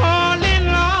not fall in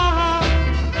love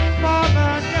for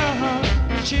the girl.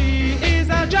 She is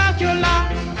a Dracula.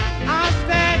 I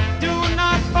said, do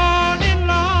not fall in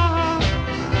love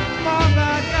for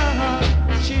the girl.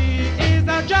 She is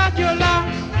a Dracula.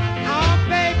 Oh,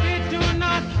 baby, do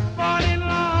not fall in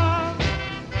love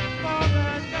for the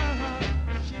girl.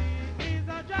 She is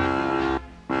a Dracula.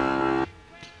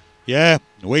 Yeah,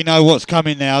 we know what's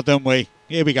coming now, don't we?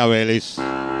 Here we go, Ellis.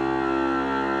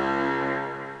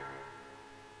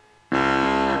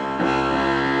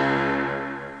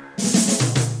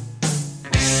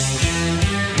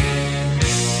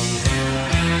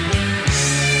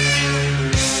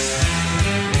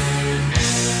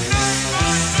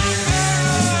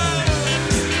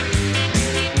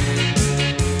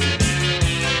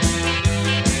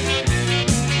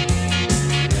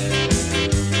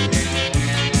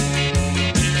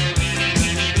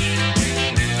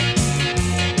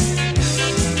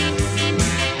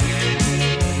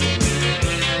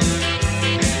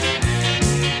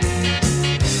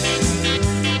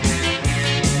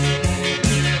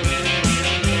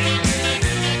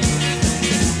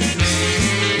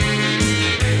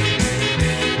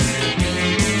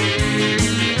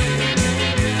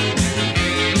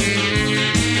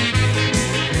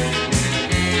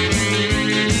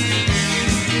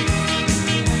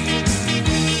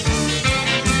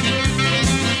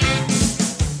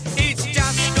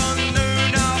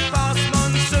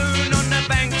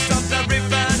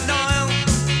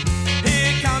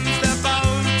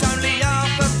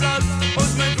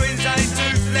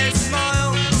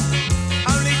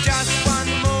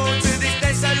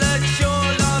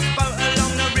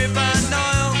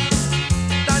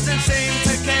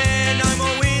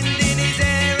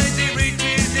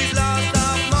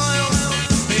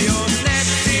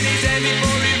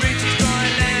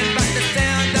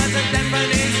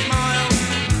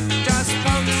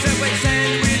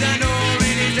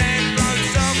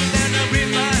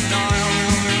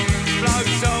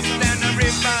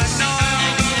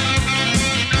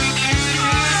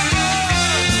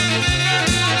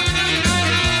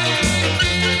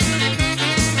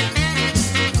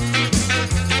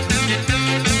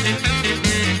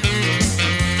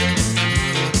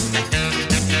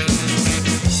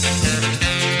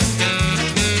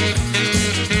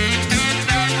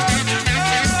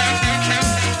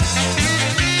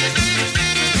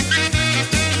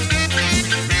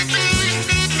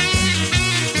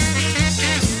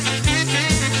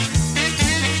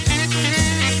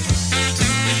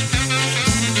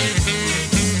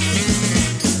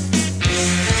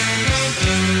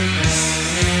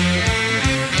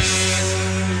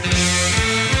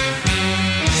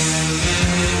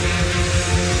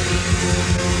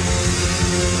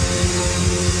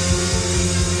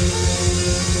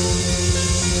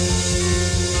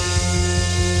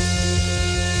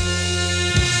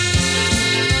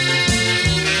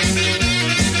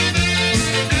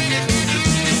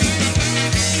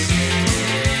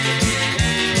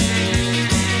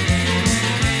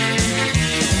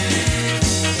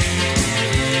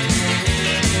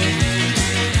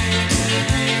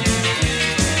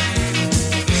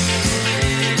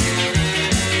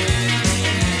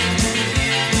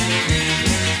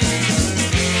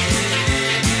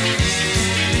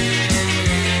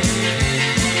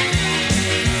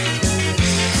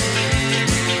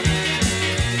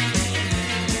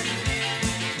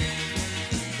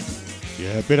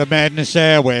 Yeah, a bit of madness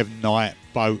there with Night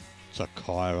Boat to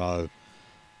Cairo.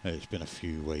 It's been a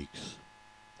few weeks.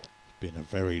 It's been a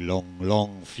very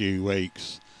long few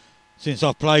weeks since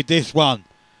I've played this one.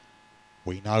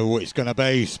 We know what it's going to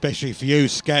be, especially for you,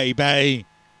 Scatty Batty.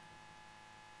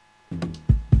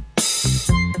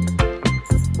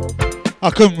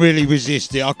 I couldn't really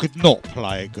resist it. I could not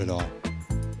play it, could I?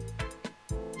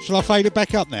 Shall I fade it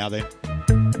back up now then?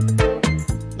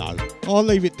 No, I'll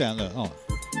leave it down there. Oh.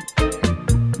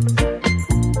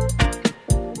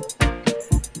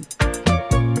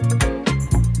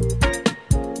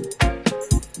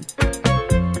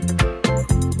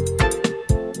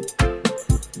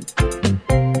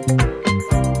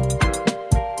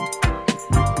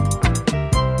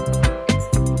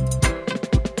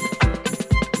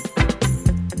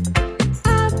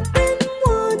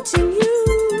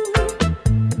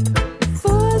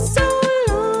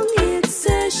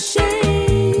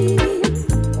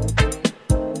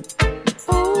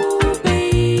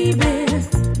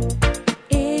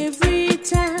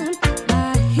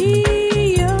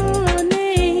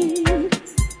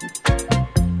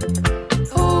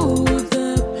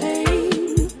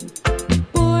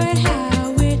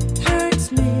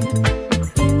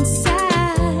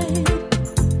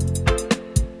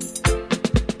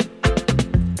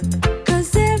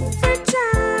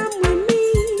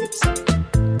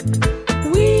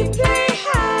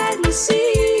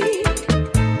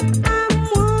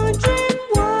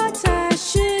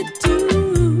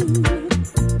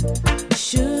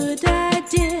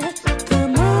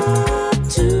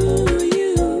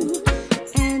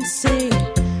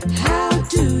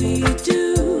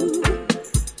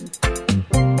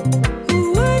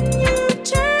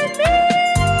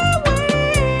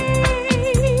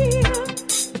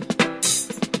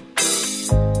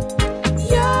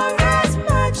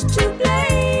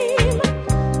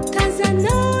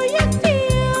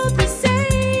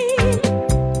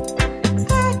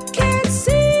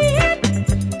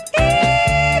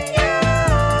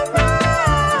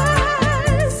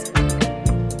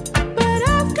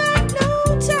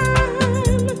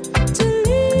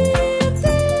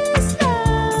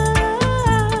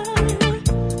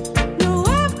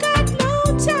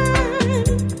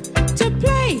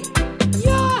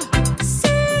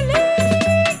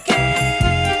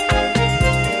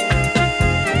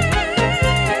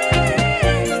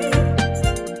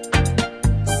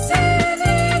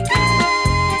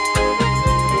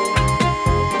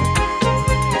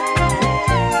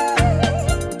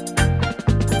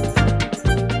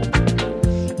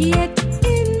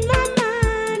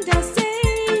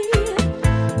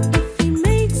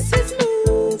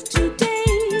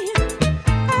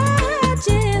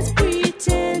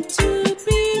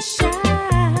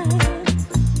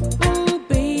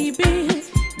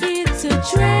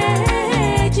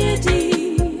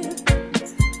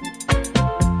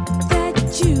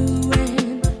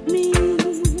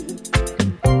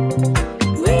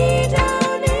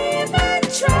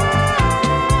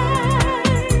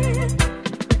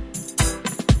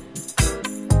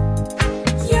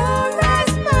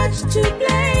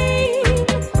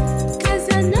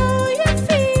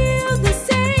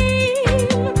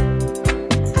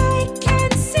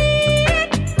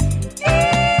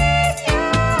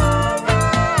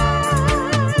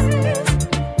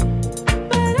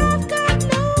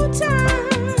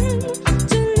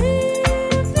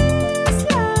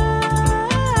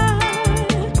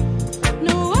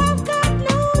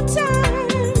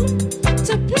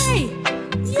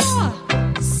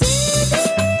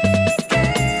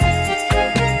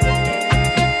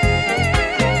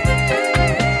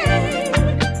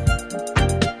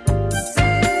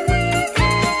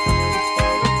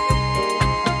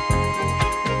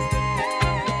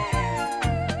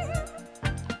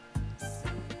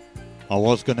 I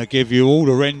was going to give you all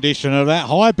the rendition of that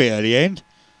high bit at the end.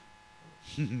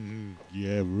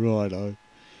 Yeah, righto.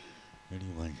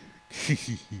 Anyway.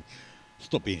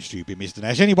 Stop being stupid, Mr.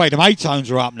 Nash. Anyway, the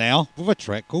Maytones are up now with a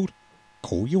track called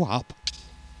Call You Up.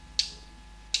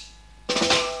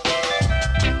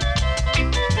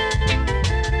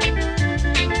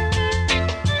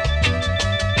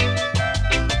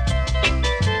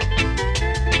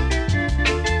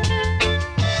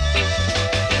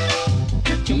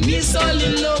 You miss all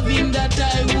the loving that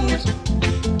I would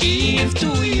give to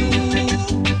you.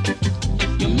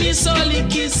 You miss all the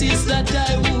kisses that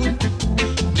I would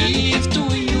give to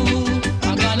you.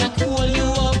 I'm gonna call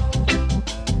you up.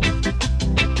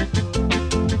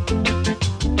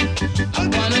 I'm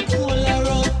gonna call her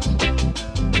up.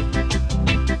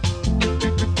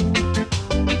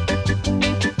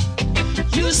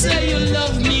 You say you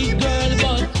love me, girl,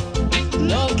 but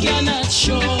love cannot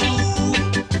show.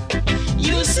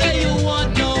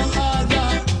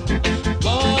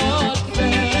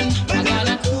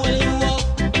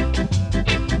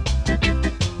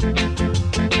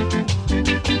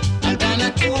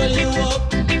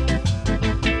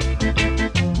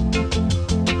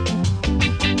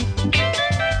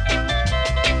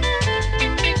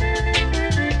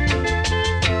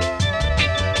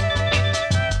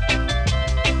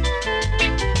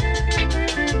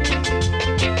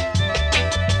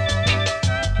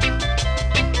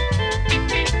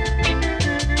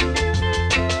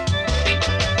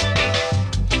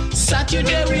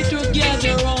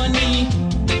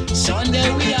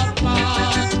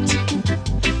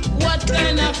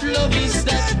 love is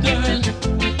that girl too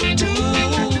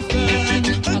fine.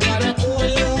 I gotta call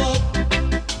you up.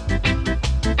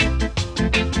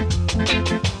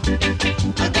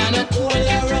 I gotta call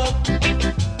her up.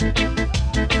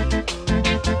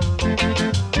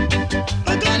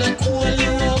 I gotta call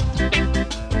you up.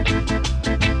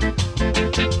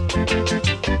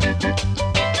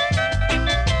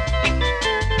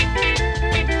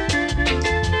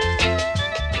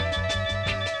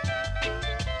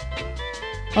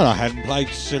 Well, I hadn't played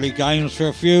Silly Games for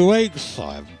a few weeks.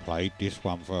 I haven't played this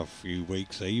one for a few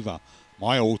weeks either.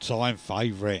 My all-time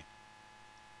favourite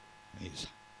is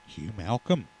Hugh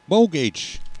Malcolm,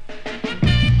 Mortgage.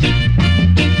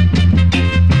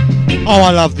 Oh,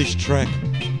 I love this track.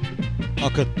 I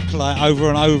could play it over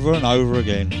and over and over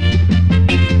again.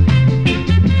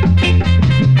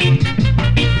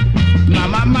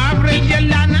 Mama Margaret, your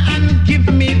land and give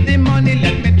me the money.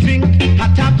 Let me drink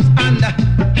hot taps and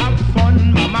have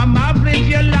fun. Mama Margaret,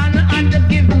 your land and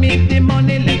give me the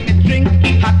money. Let me drink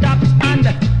hot taps and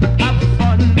have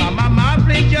fun. Mama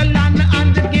Margaret, your land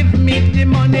and give me the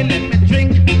money. Let me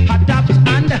drink hot taps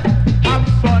and have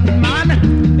fun, man.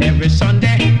 Every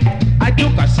Sunday I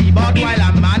took a seaboard while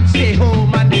a man stay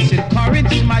home, and this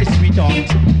encouraged my sweetheart.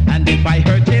 And if I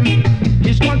hurt him,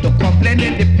 he's going to complain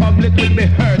and the public will be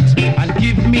hurt and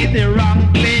give me the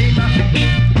wrong blame.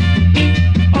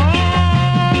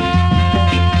 Alright,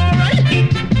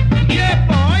 yeah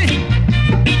boy.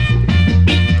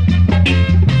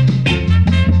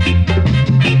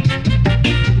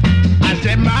 I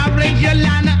said, marriage your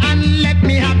land and let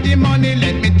me have the money.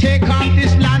 Let me take off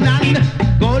this land and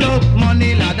go look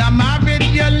money. Lad, I married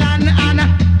your land and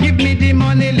give me the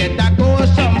money. Let her go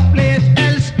someplace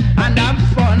else and have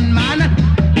fun, man.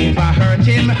 If I hurt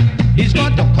him, he's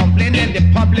going to complain and the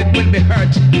public will be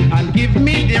hurt and give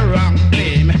me the wrong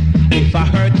blame. If I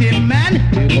hurt him, man,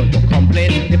 he's going to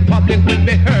complain, the public will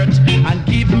be hurt and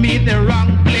give me the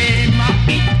wrong blame.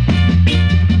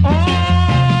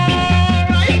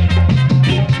 Alright.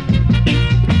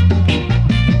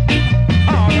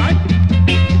 Alright.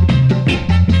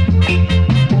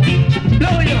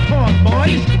 Blow your horn,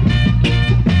 boys.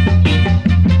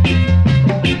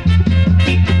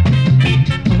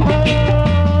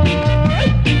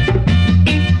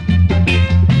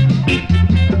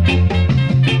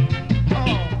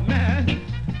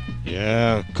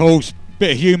 Yeah, of course,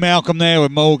 bit of Hugh Malcolm there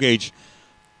with Mortgage.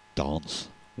 Dance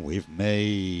with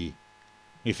me.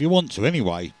 If you want to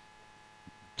anyway.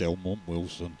 Delmont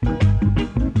Wilson.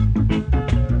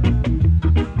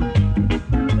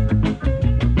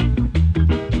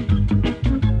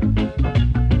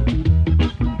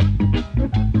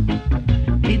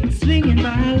 It's swinging,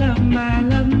 my love, my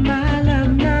love, my love.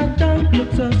 Now don't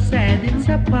look so sad, it's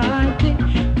a party.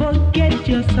 Forget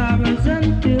your sorrows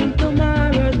until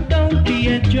tomorrow. Don't be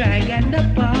a drag at the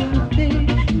party,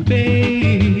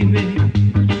 baby.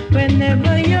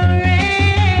 Whenever you're ready,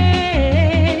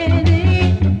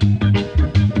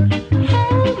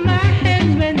 hold my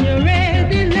hands when you're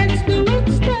ready. Let's do it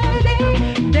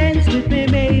steady. Dance with me,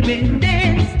 baby.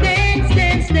 Dance, dance,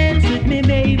 dance, dance with me,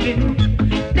 baby.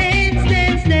 Dance,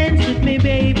 dance, dance with me,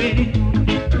 baby.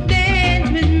 Dance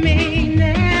with me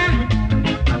now.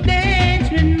 Dance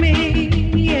with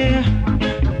me, yeah.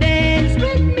 Dance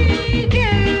with me,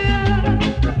 girl.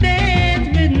 Dance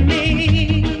with me,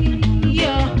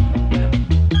 yeah.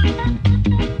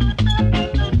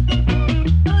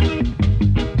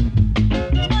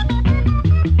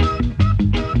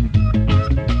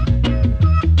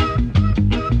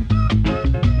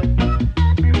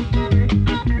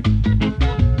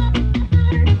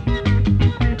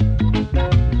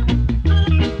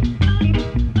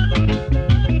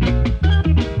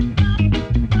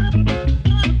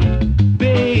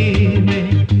 Baby,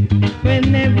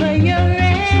 whenever you're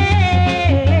ready,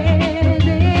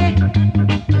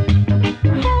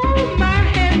 hold my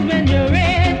hand when you're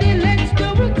ready. Let's do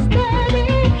it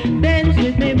steady. Dance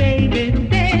with me, baby.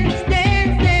 Dance,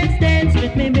 dance, dance, dance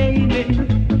with me, baby.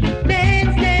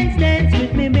 Dance, dance, dance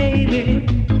with me, baby.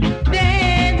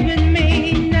 Dance with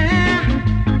me now.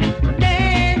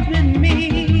 Dance with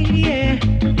me, yeah.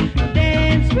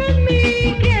 Dance with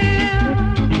me, girl.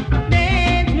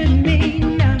 Dance with me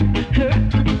now.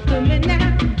 Rock it to me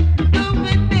now. Do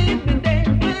it, baby.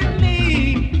 Dance with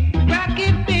me. Rock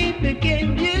it, baby.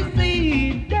 Can you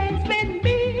see? Dance with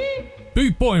me.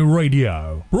 Boot Boy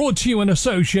Radio, brought to you in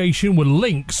association with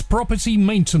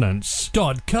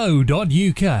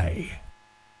linkspropertymaintenance.co.uk.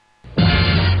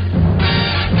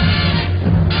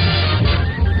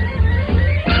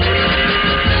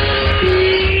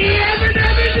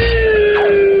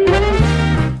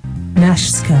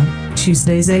 Nashska,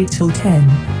 Tuesdays 8 till 10,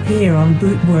 here on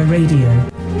Bootboy Radio.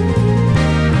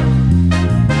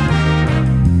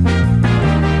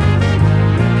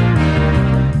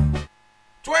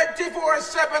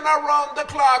 24/7 around the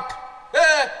clock.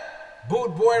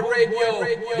 Bootboy Radio,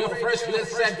 your freshly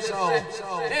set sound.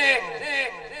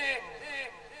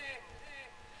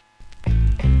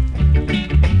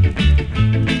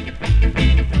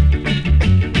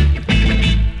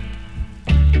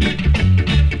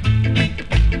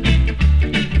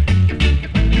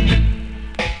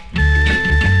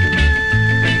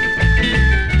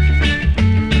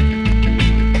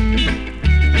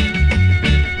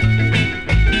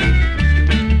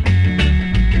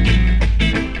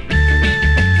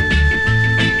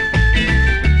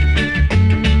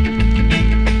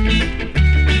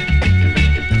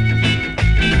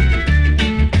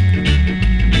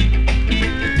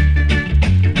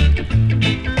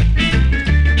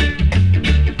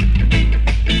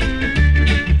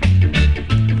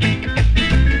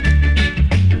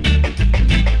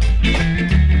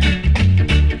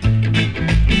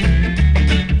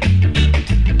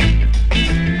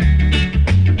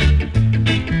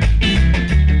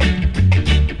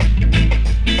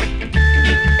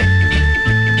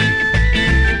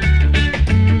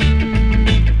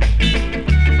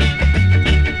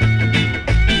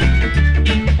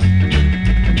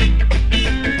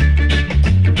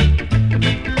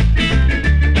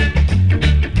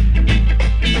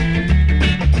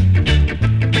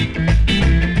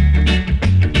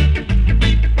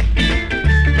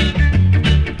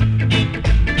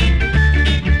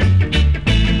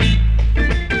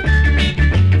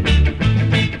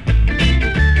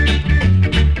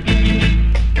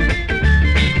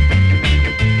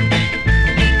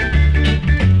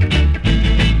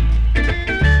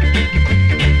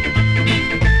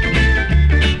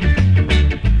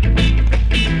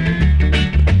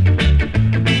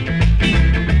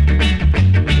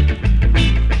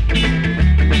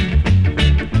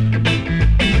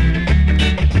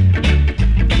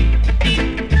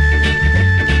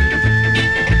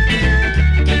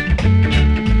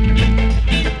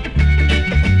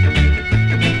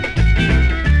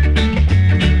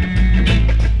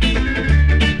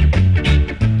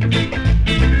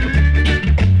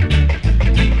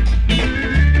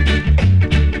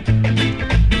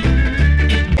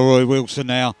 Roy Wilson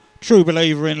now, True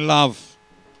Believer in Love.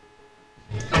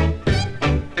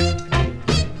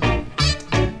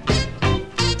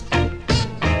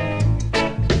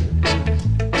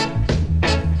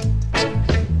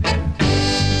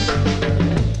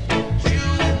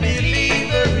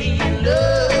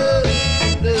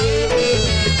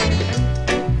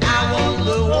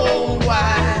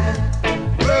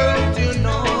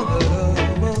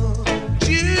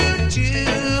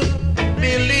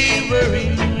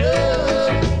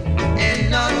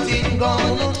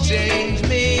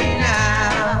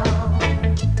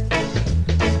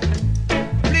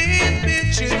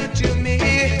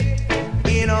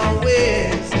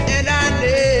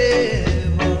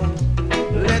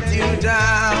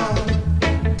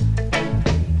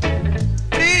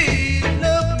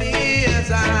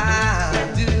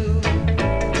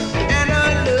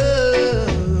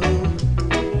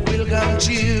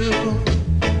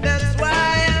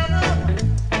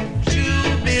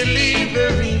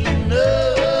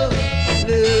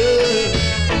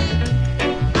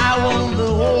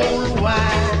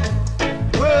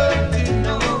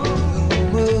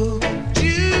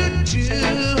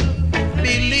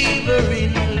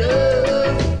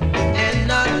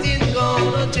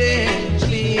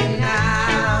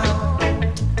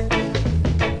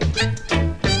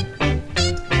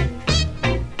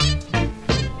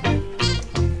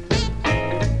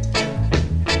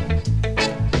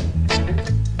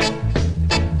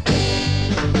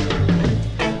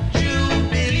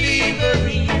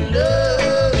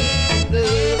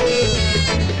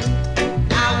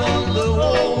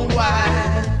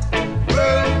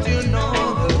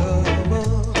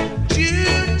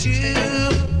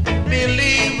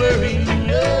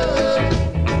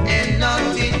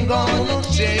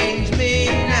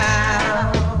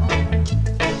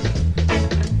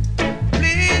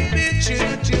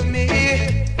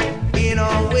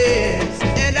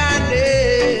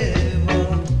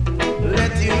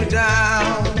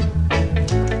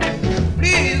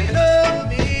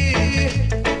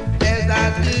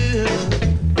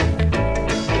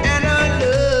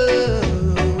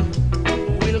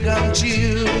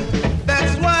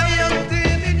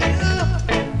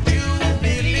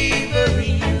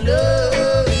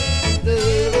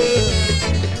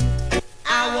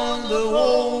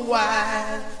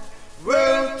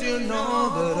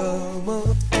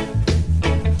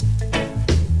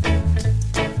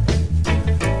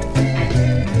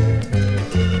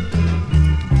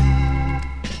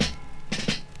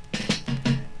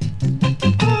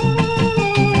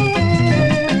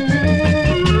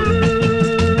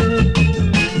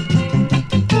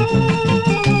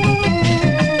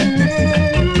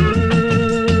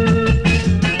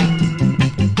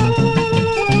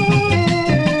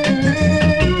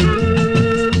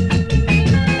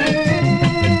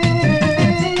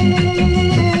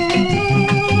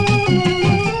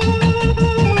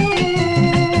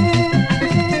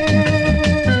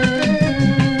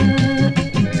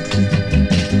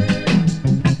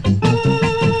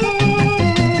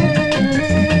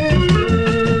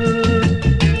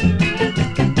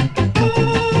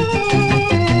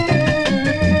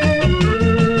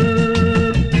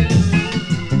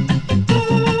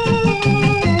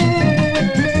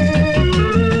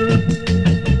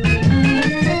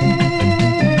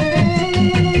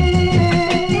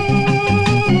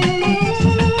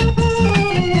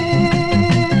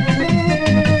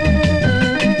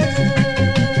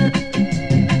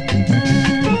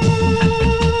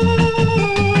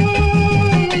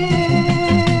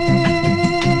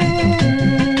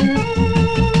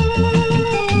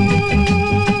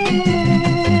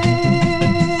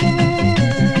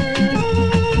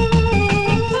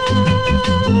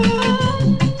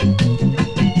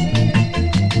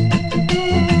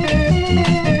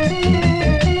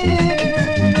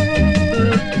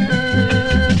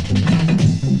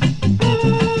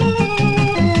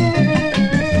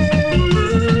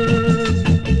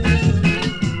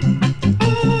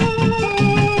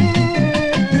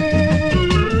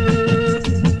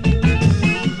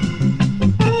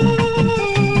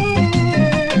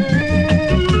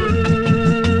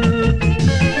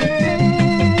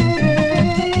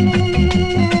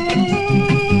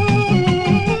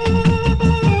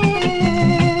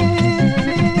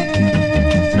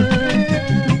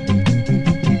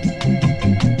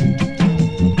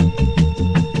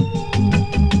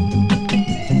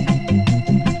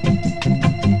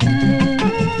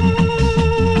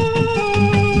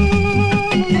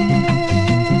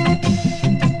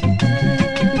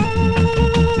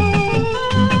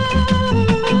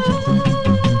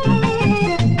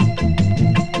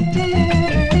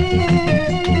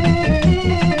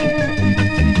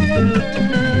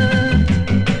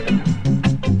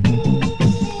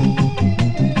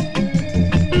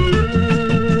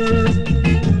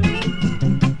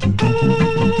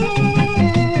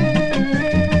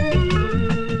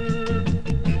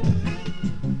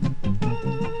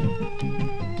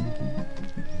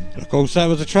 course, that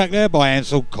was a track there by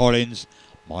Ansel Collins,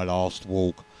 My Last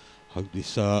Walk. Hope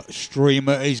this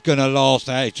streamer is going to last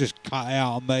out. It's just cut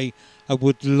out on me and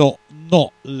would not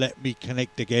let me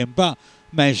connect again, but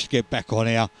managed to get back on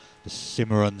here. The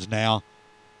Cimarrons now.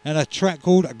 And a track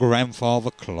called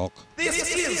Grandfather Clock.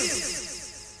 This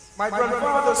is my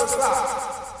grandfather's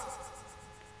clock.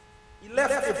 He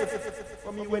left it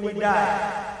for me when he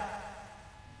died.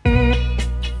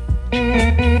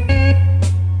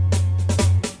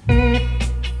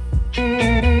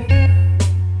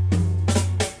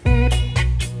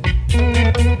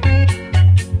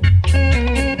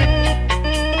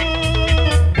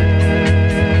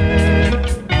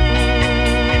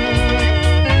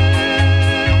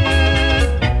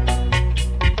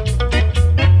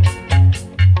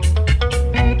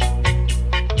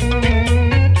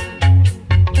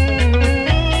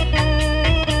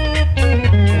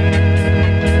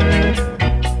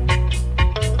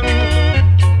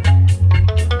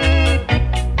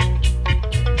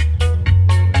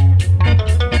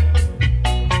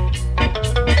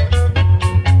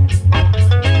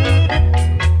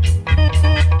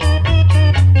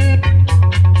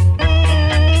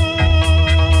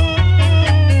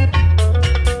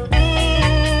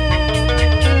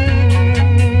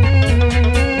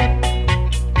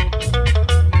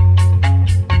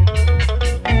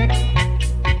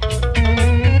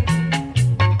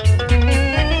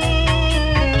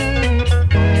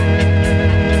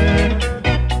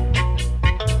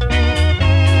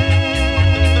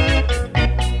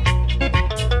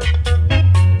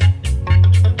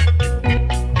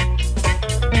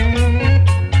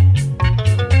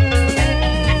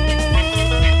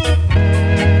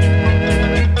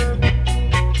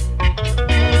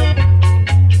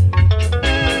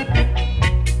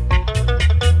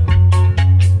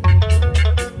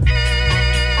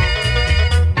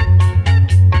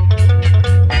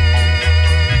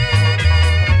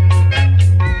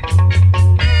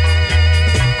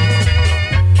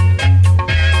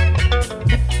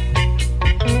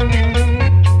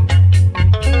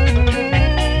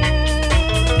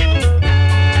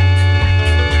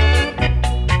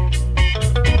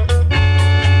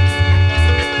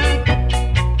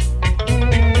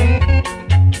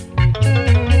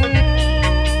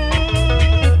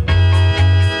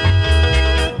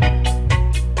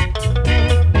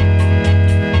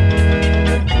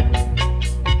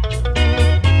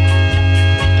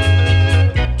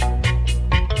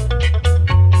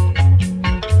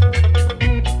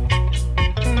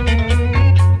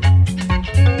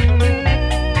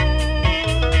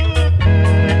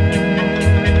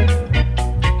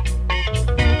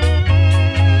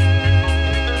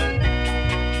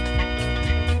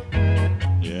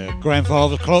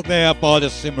 Grandfather Clock there by the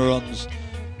Cimarrons.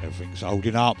 Everything's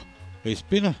holding up. It's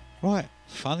been a right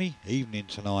funny evening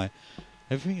tonight.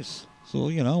 Everything's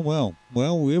sort of, well,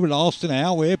 we're lasting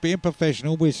out, we're being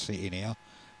professional, we're sitting here,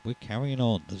 we're carrying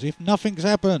on as if nothing's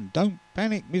happened. Don't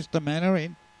panic, Mr.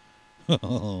 Mannering.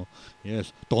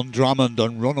 Yes, Don Drummond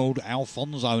and Ronald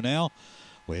Alfonso now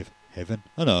with Heaven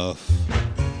and Earth.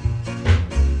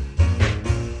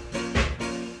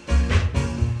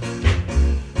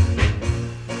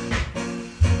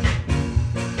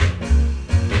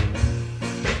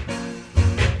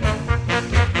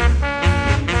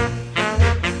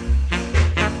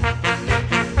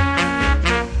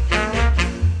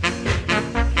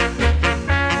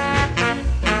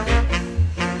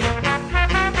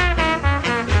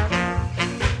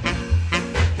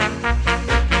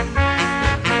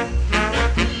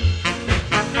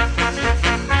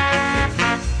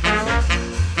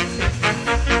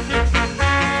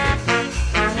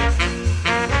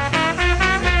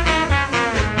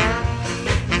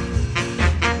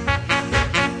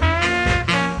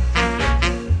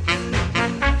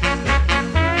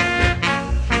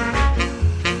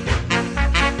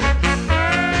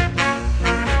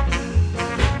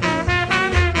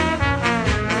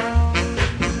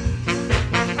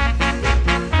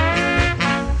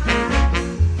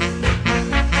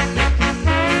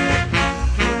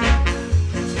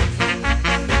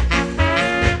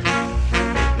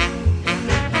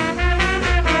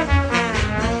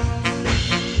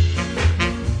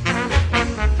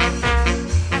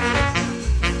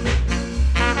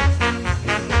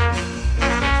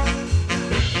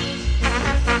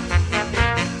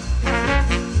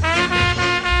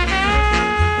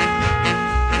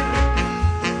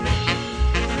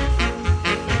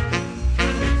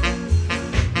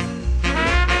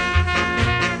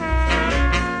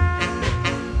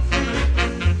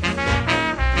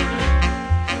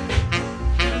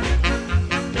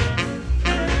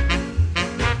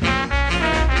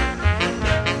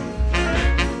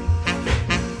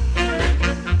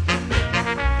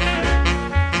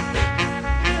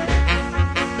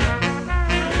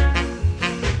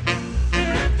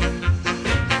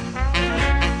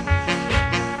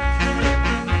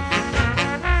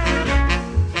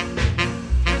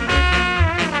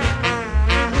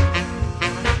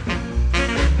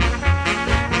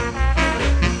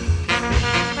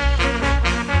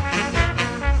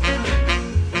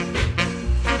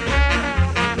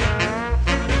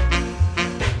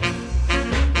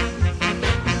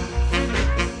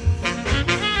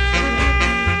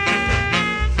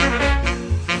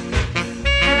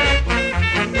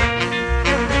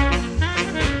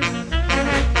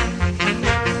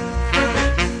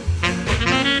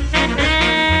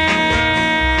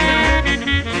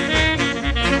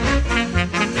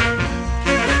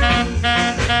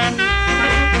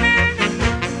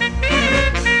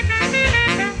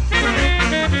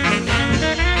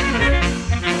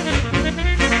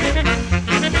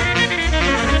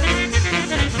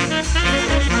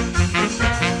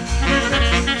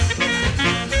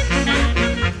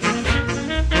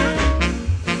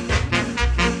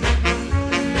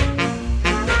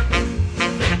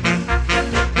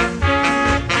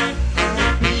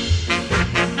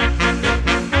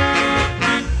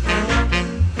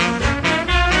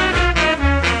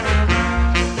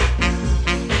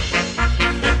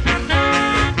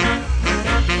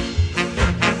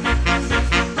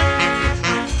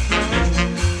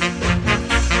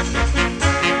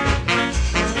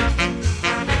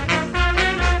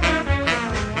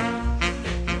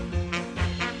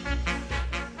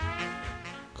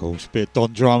 bit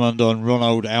Don Drummond and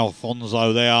Ronald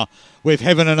Alfonso there with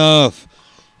Heaven and Earth.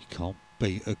 You can't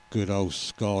beat a good old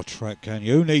ska track, can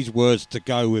you? Who needs words to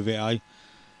go with it, eh?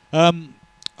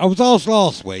 I was asked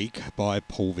last week by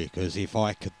Paul Vickers if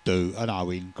I could do an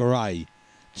Owen Gray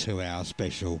 2-hour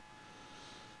special.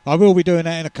 I will be doing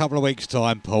that in a couple of weeks'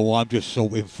 time, Paul. I'm just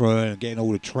sorting through and getting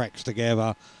all the tracks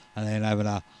together and then having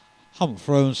a hunt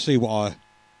through and see what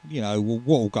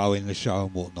will go in the show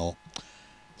and what not.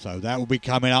 So that will be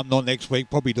coming up, not next week,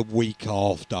 probably the week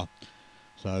after.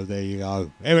 So there you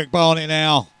go. Eric Barnett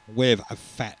now with a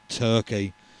Fat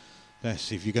Turkey.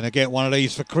 That's if you're going to get one of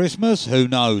these for Christmas. Who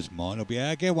knows? Might not be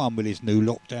able to get one with his new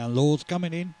lockdown laws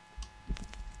coming in.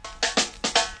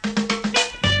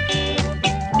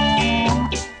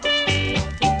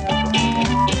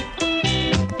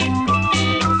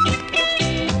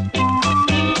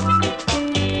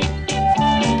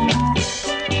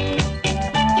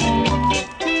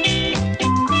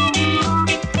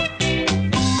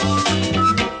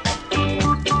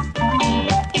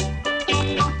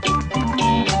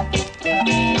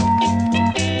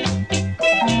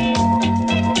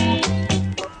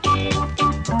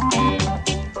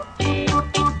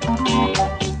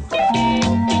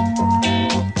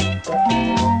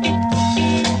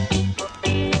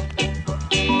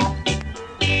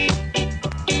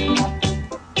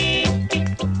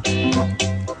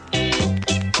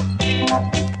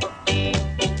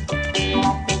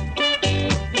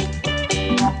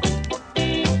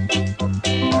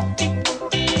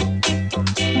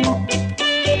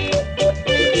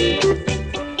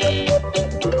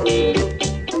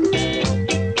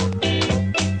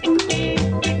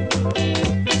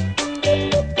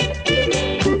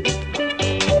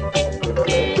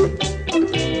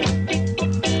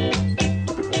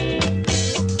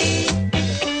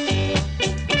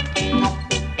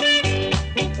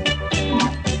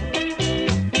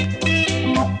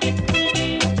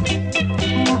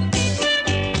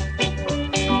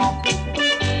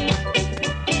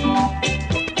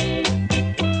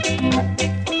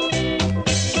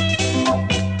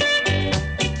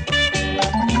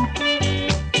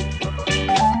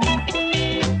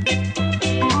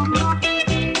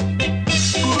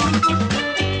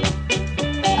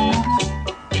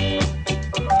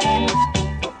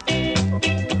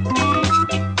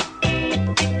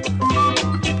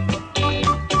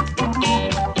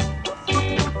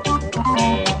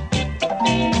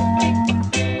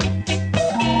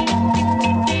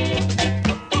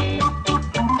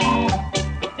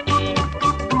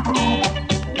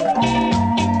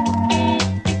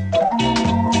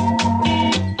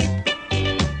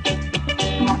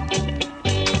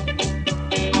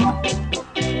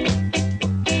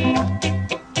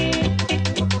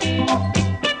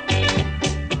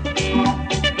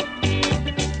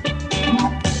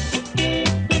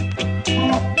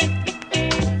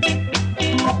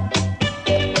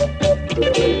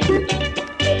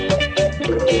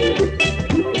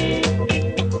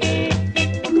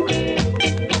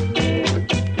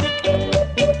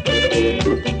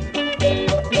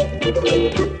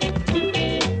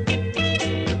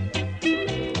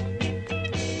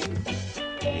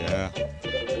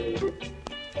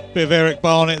 Bit of Eric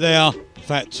Barnett there,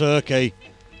 Fat Turkey.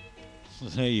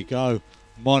 There you go.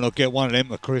 Might not get one of them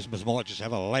for Christmas, might just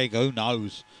have a leg, who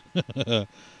knows. And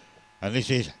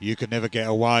this is You Can Never Get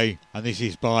Away, and this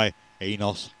is by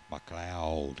Enos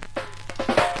McLeod.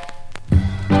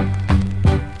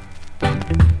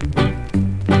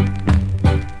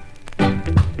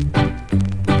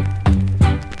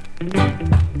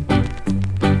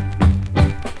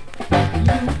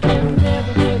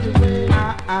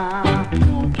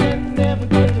 Never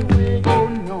get away.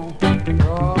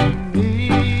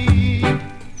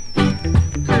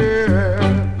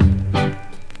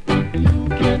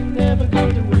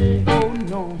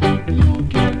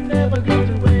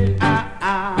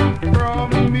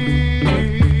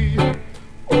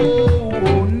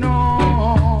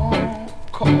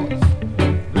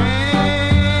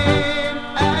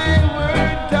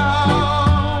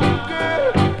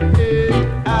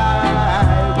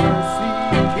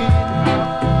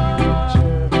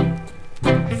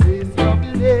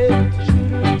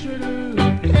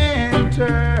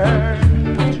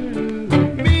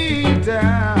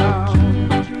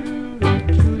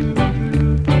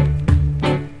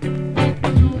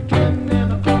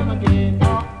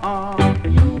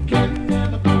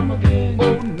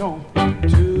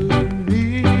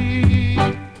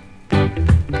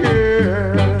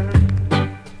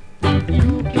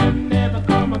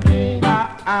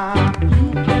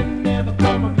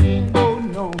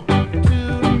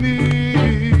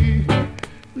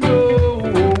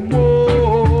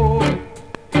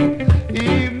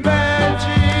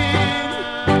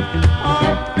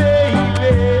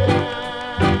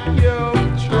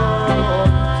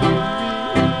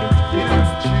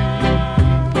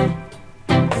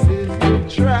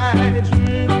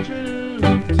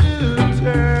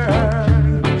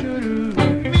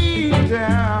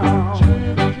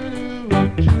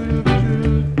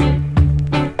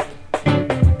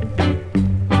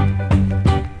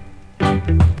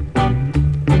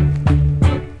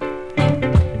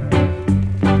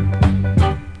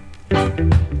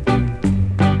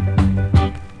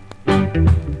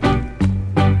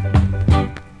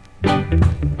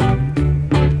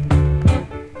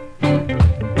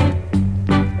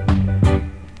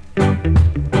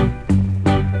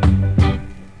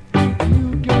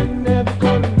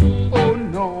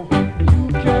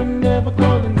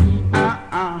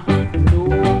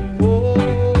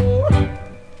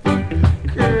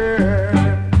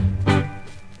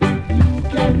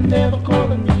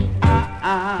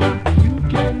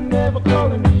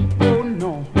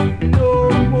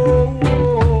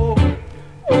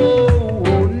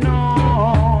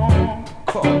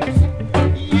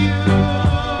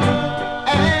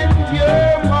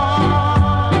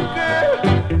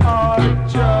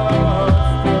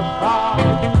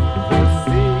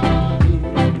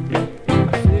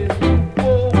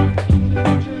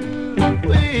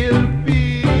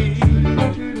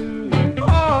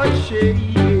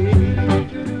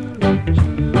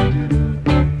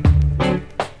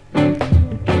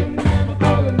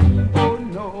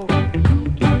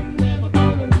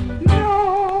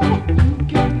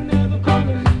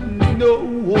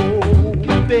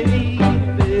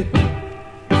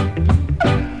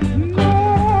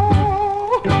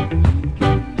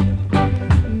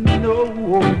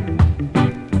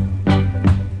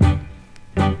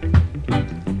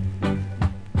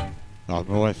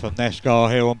 from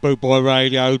Nescar here on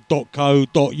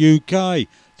bootboyradio.co.uk.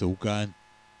 It's all going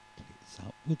tits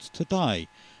upwards today.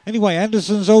 Anyway,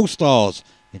 Anderson's All Stars,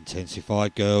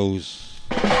 Intensified Girls.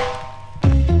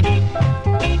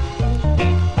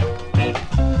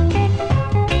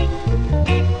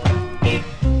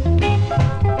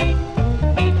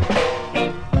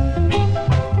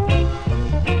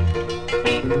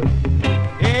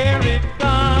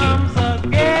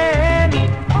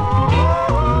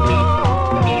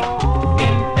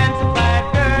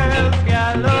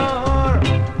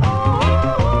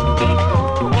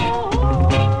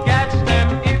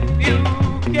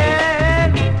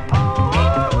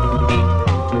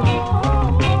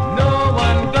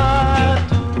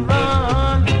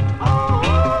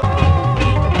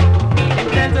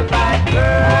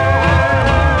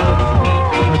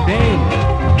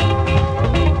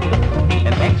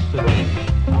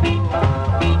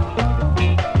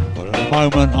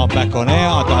 Moment I'm back on air.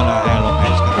 I don't know how long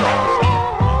that's going to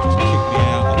last. Just kick me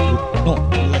out and would not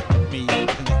let me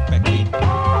connect back in to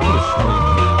the stream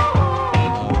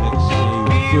now. Let's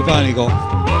see. We've only got 2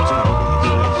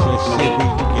 minutes. Let's see if we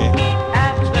can get.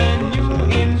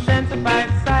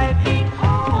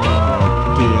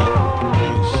 Oh dear.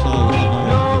 It's so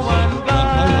annoying.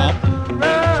 Things happen.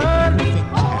 Can't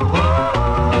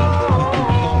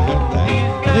help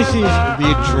that. This is The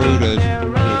Intruders.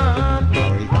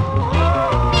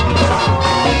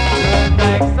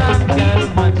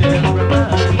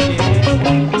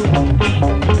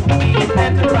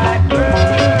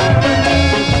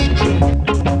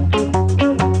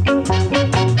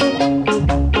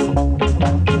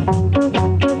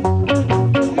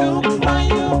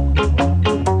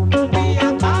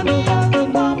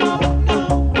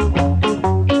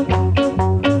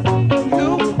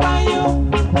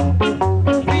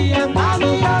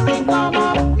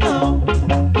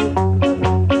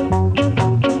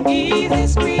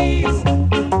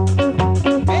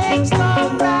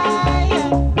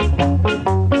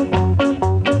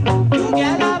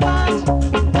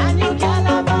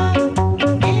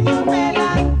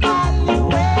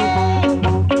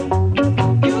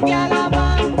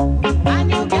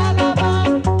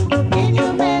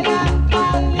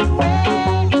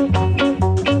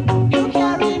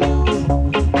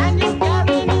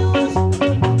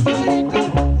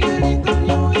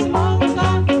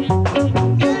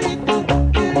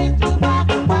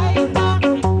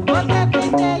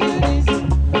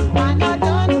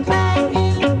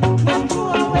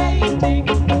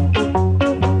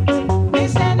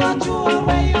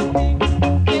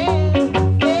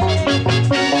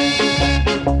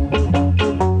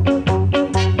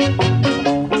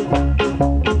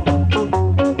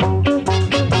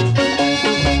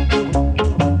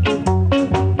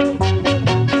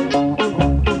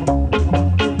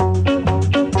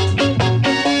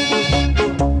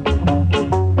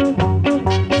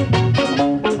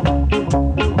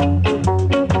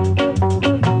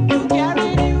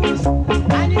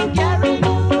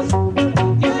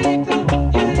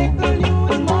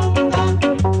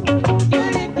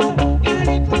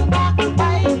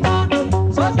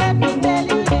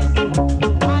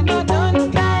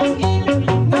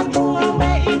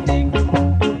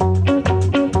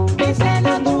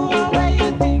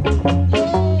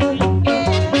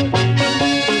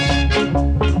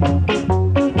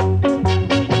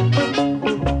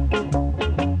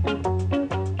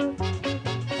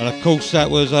 That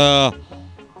was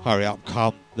Hurry Up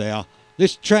Come there.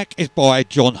 This track is by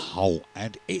John Holt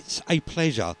and it's a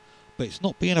pleasure, but it's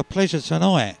not being a pleasure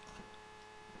tonight.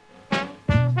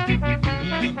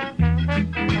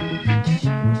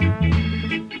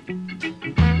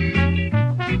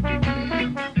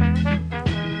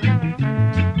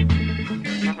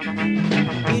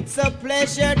 It's a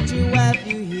pleasure to have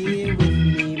you here with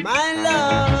me, my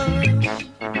love,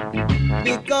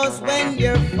 because when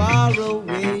you're far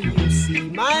away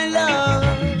my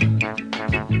love,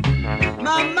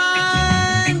 my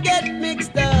mind get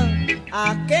mixed up.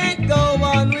 I can't go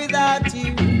on without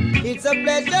you. It's a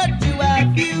pleasure to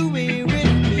have you here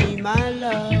with me, my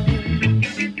love.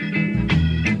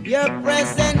 Your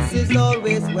presence is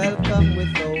always welcome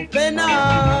with open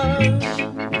arms.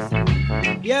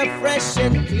 You're fresh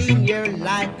and clean, you're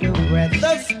like a breath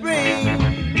of spring.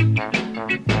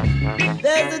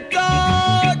 There's a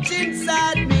torch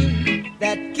inside me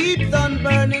that keeps on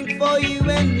burning for you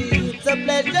and me. It's a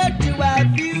pleasure to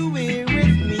have you here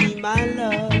with me, my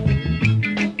love.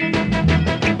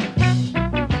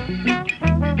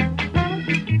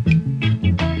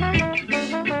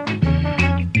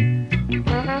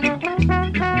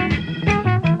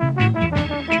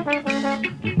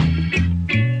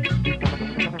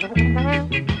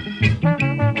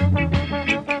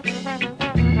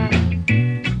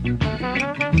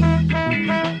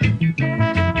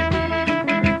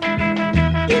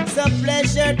 It's a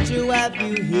pleasure to have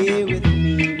you here with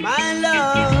me, my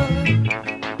love.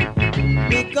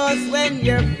 Because when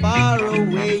you're far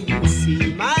away, you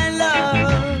see, my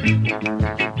love,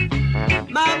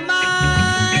 my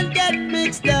mind get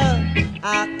mixed up.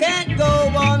 I can't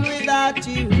go on without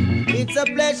you. It's a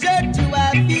pleasure to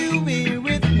have you here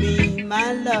with me,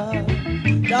 my love.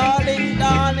 Darling,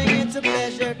 darling, it's a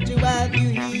pleasure to have you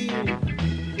here.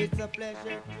 It's a pleasure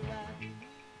to have you here.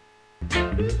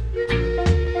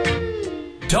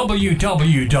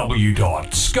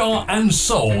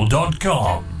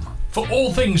 www.scarandsoul.com for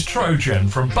all things Trojan,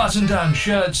 from button-down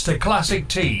shirts to classic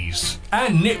tees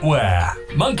and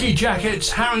knitwear, monkey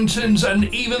jackets, Harringtons and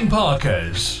even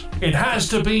Parkers. It has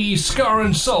to be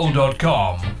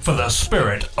scarandsoul.com for the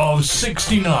spirit of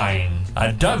 69.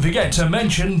 And don't forget to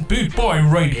mention Boot Boy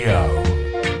Radio.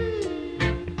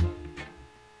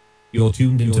 You're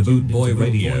tuned into Boot Boy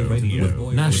Radio with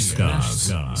Nash Scar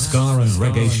and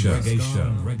Reggae Show.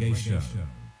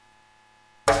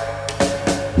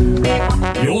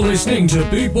 You're listening to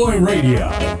Boot Boy Radio.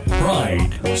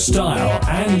 Pride, style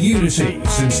and unity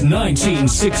since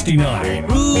 1969.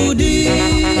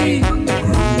 Rudy,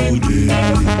 Rudy,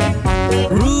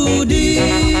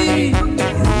 Rudy,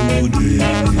 Rudy,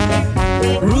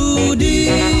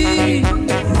 Rudy,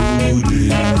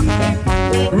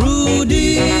 Rudy.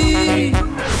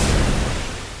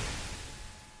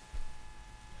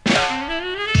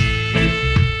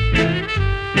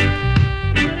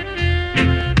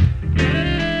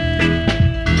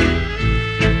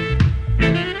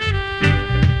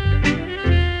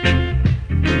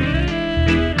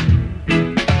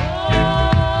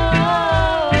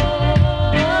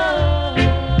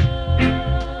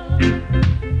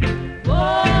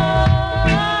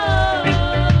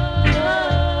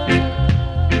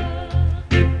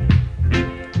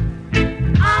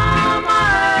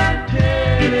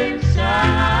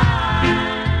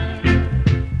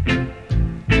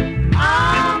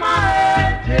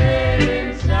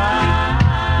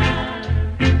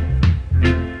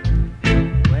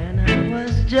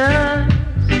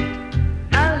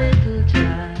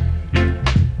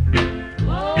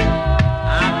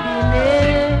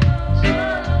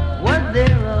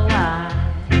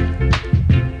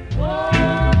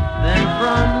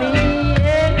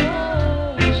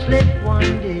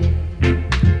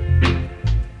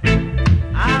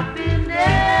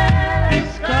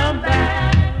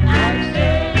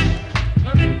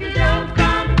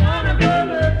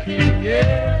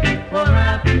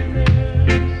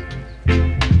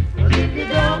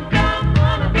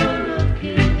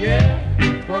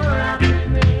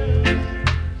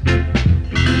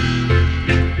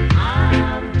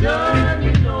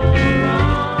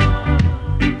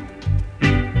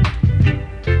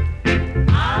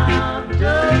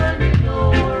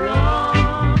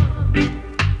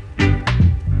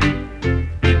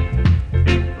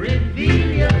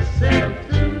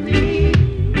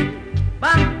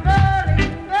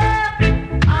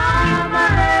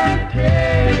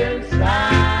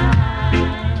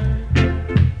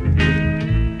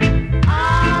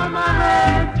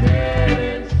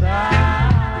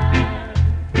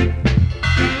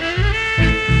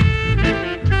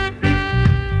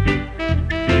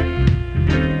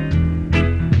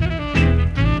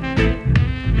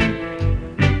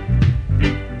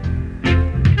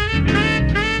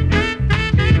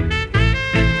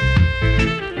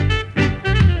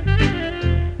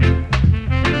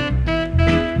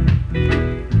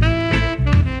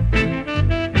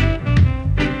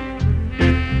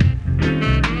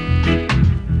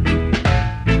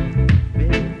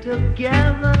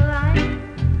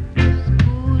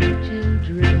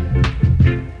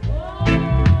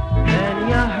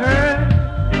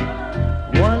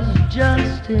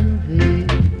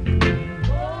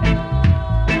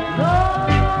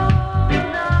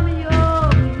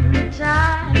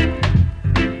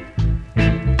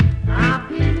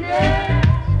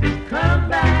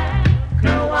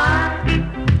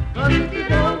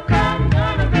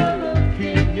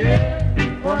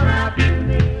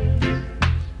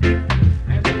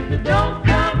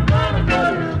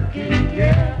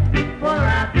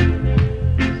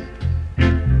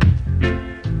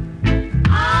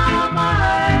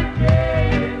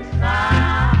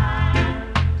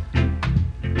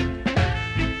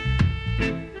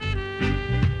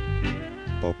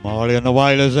 And the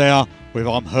Wailers there with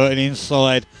I'm Hurting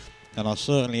Inside, and I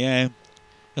certainly am.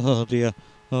 Oh dear,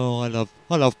 oh I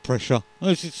love pressure.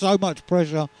 This is so much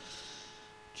pressure.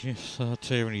 Just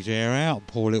tearing his hair out,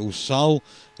 poor little soul.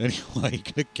 Anyway,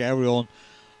 gonna carry on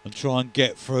and try and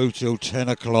get through till 10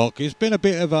 o'clock. It's been a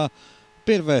bit of a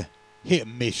hit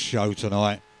and miss show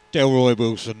tonight. Delroy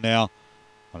Wilson now,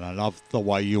 And I love the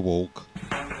way you walk.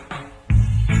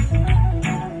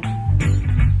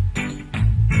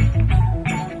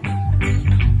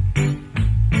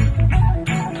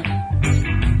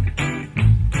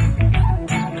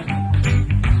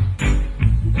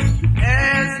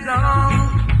 As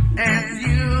long as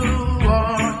you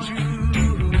are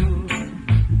true,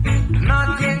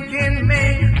 nothing can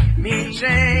make me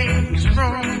change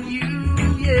from you,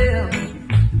 yeah.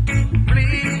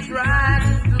 Please try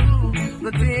to do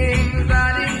the things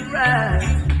that is right,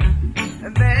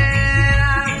 and then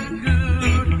I'm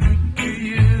good to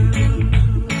you.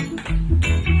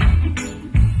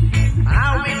 I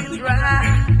will try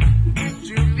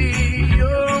to be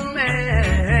your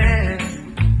man,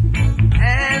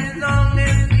 as long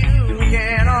as you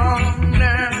can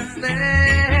understand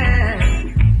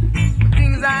the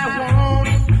things I want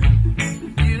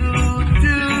you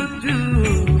to do.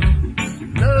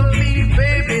 Love me,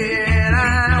 baby, and I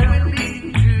will be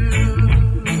true.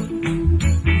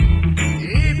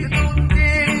 If you do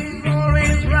things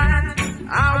always right,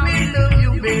 I will love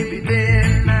you, baby, day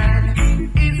and night.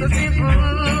 It's so simple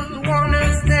to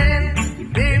understand.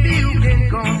 Baby, you can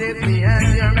contact me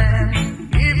as your man.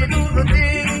 If you do the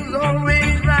things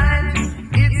always right,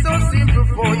 it's so simple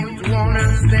for you to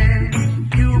understand.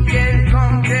 You can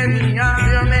come tell me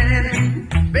I'm your man.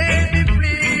 Baby,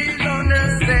 please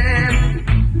understand.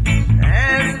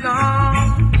 As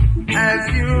long as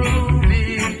you be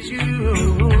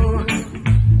true,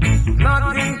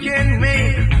 nothing can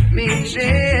make me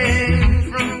change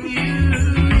from you,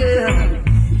 yeah.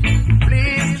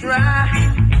 Please try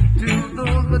to do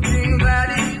the thing that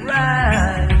is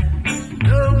right.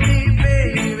 Love me,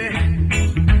 baby,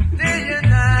 day and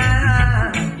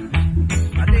night,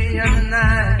 day and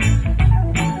night.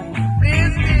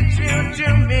 Please be true to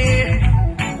me,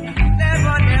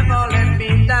 never, never let me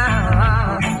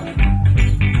down.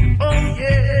 Oh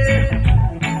yeah,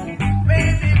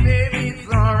 baby, baby, it's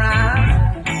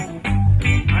alright,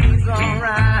 it's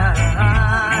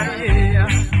alright, yeah.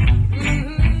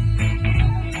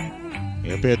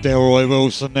 Yeah, a bit of Delroy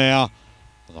Wilson now.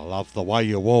 And I love the way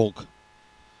you walk.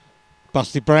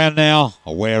 Busty Brown now,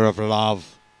 Aware of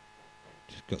Love.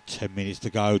 Just got 10 minutes to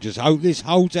go. Just hope this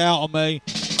holds out on me.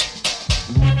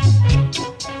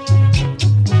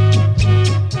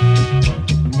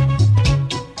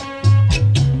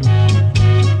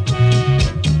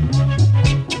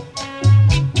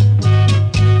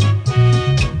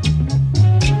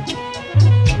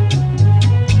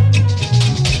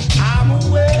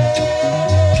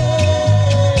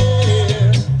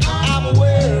 I'm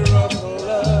aware of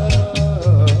love.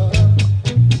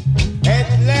 At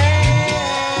last,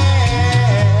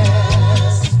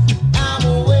 I'm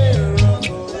aware of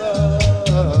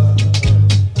love.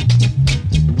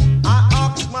 I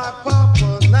asked my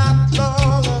papa not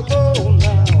long ago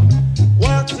now,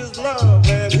 what is love?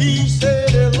 And he said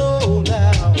hello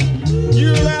now.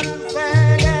 You have to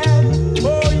find out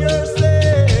for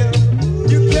yourself.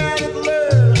 You can't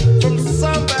learn from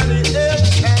somebody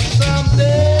else, and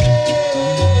someday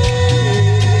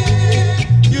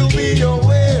you'll be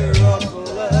aware of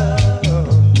love.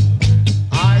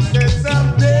 I said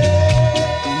someday,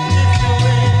 if you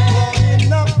live long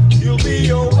enough, you'll be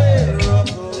aware of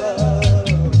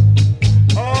love.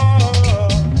 Oh,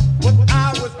 but I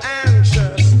was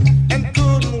anxious and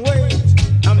couldn't wait.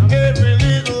 And every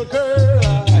little girl I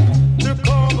took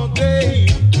on a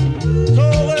date,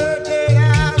 told her that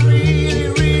I really,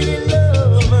 really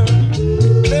love her,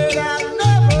 that I'll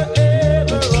never,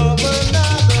 ever love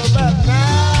another. But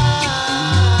now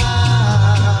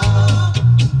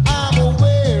I'm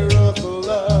aware of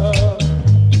love.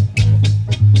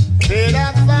 Did I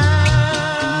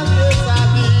find? Yes,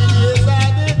 I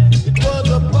did. It was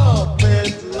a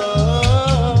perfect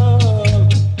love.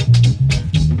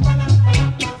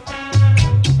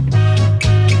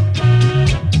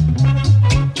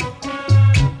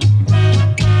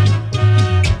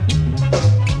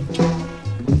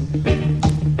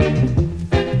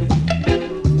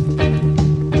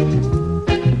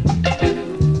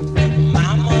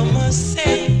 My mama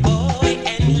say, boy,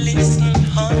 and listen,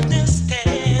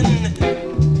 understand.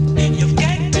 You've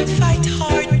got to fight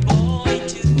hard, boy,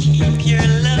 to keep your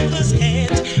lover's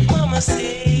hand. Mama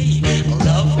say,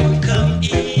 love won't come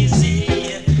easy.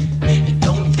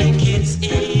 Don't think it's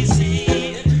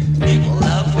easy.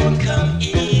 Love won't come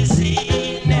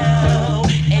easy now.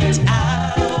 And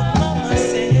our mama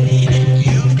say,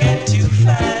 you've got to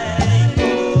fight,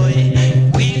 boy,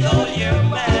 with all your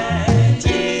might.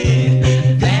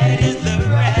 Yeah, that is the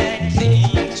right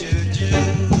thing to do.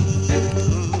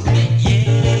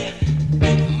 Yeah,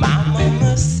 my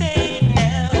mama say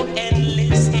now, and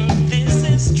listen, this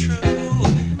is true.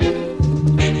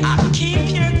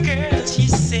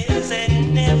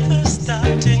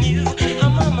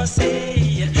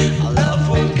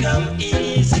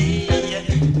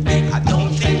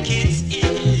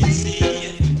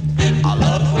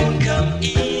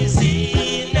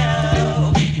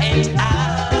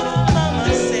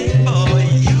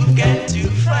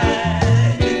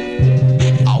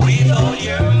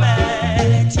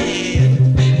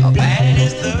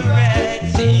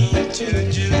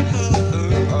 to do.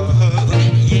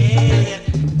 Yeah.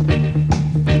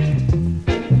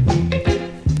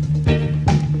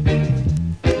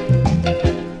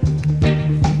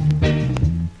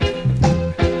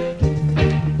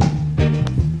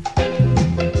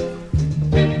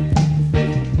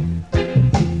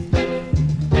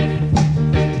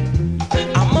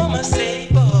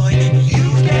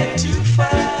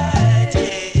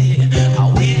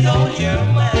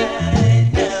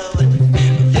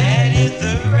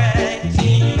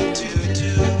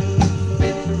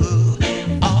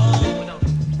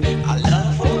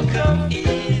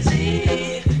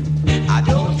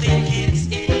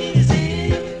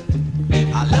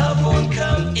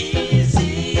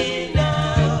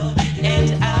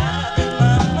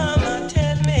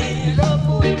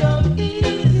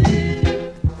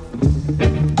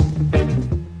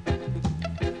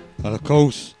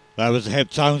 That was the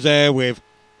Heptones there with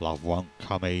Love Won't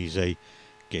Come Easy.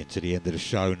 Getting to the end of the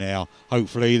show now.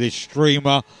 Hopefully this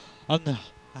streamer, and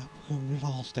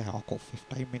last hour I've got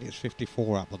 15 minutes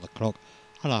 54 up on the clock,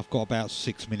 and I've got about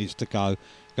 6 minutes to go.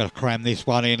 Got to cram this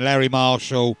one in. Larry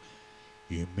Marshall,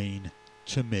 You Mean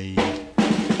to Me.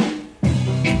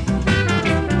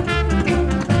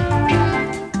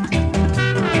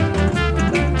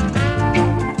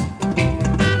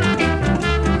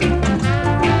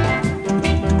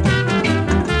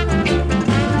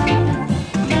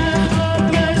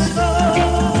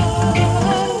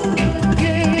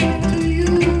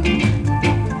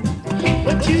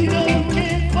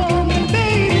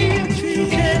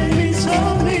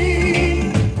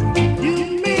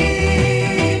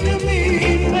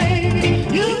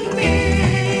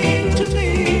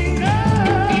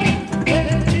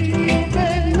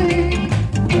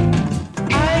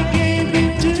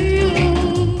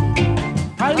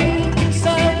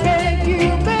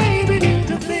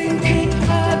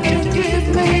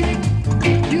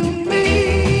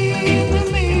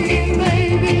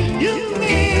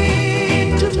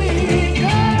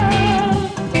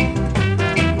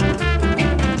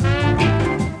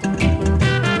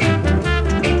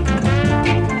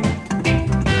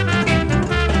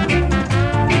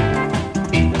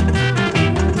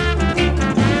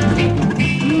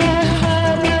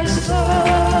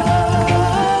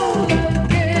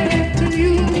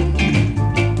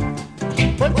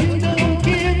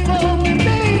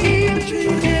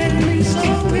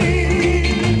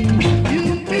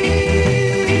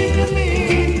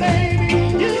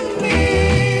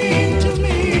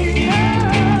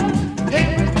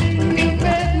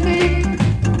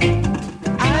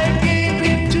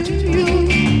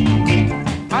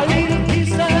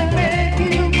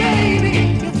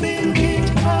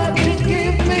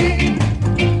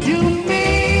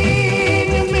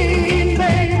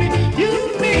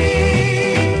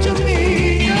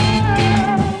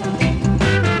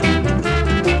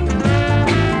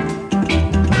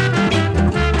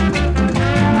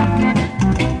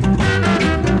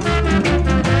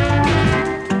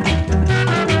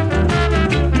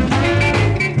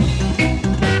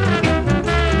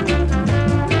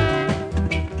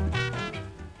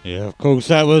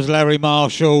 That was Larry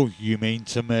Marshall, You Mean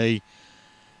to Me.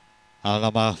 And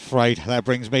I'm afraid that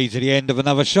brings me to the end of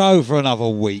another show for another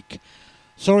week.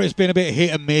 Sorry it's been a bit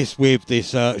hit and miss with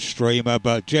this streamer,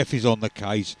 but Jeff is on the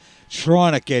case,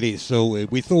 trying to get it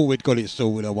sorted. We thought we'd got it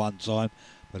sorted at one time,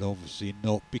 but obviously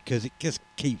not, because it just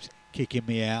keeps kicking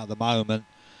me out at the moment.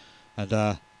 And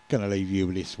going to leave you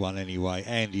with this one anyway,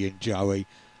 Andy and Joey.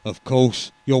 Of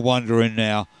course, you're wondering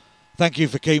now. Thank you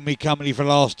for keeping me company for the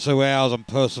last 2 hours and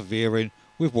persevering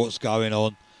with what's going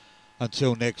on.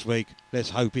 Until next week,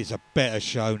 let's hope it's a better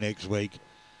show next week.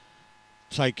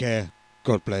 Take care.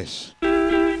 God bless.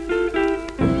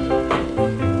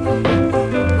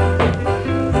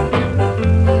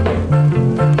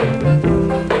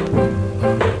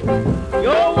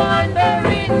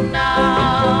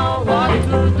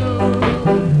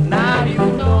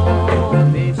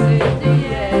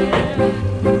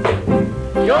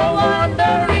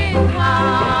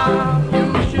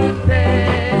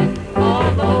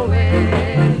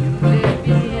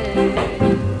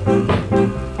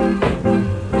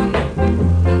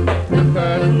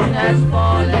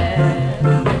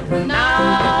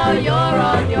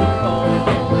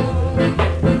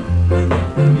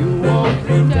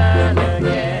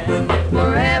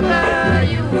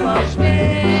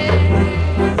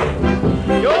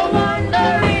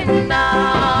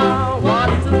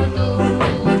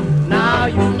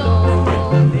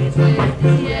 This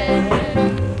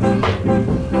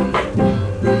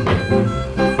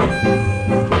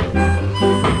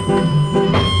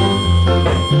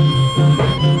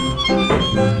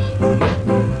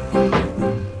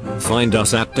Find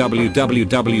us at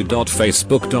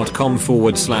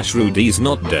www.facebook.com/Rudy's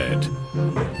Not Dead.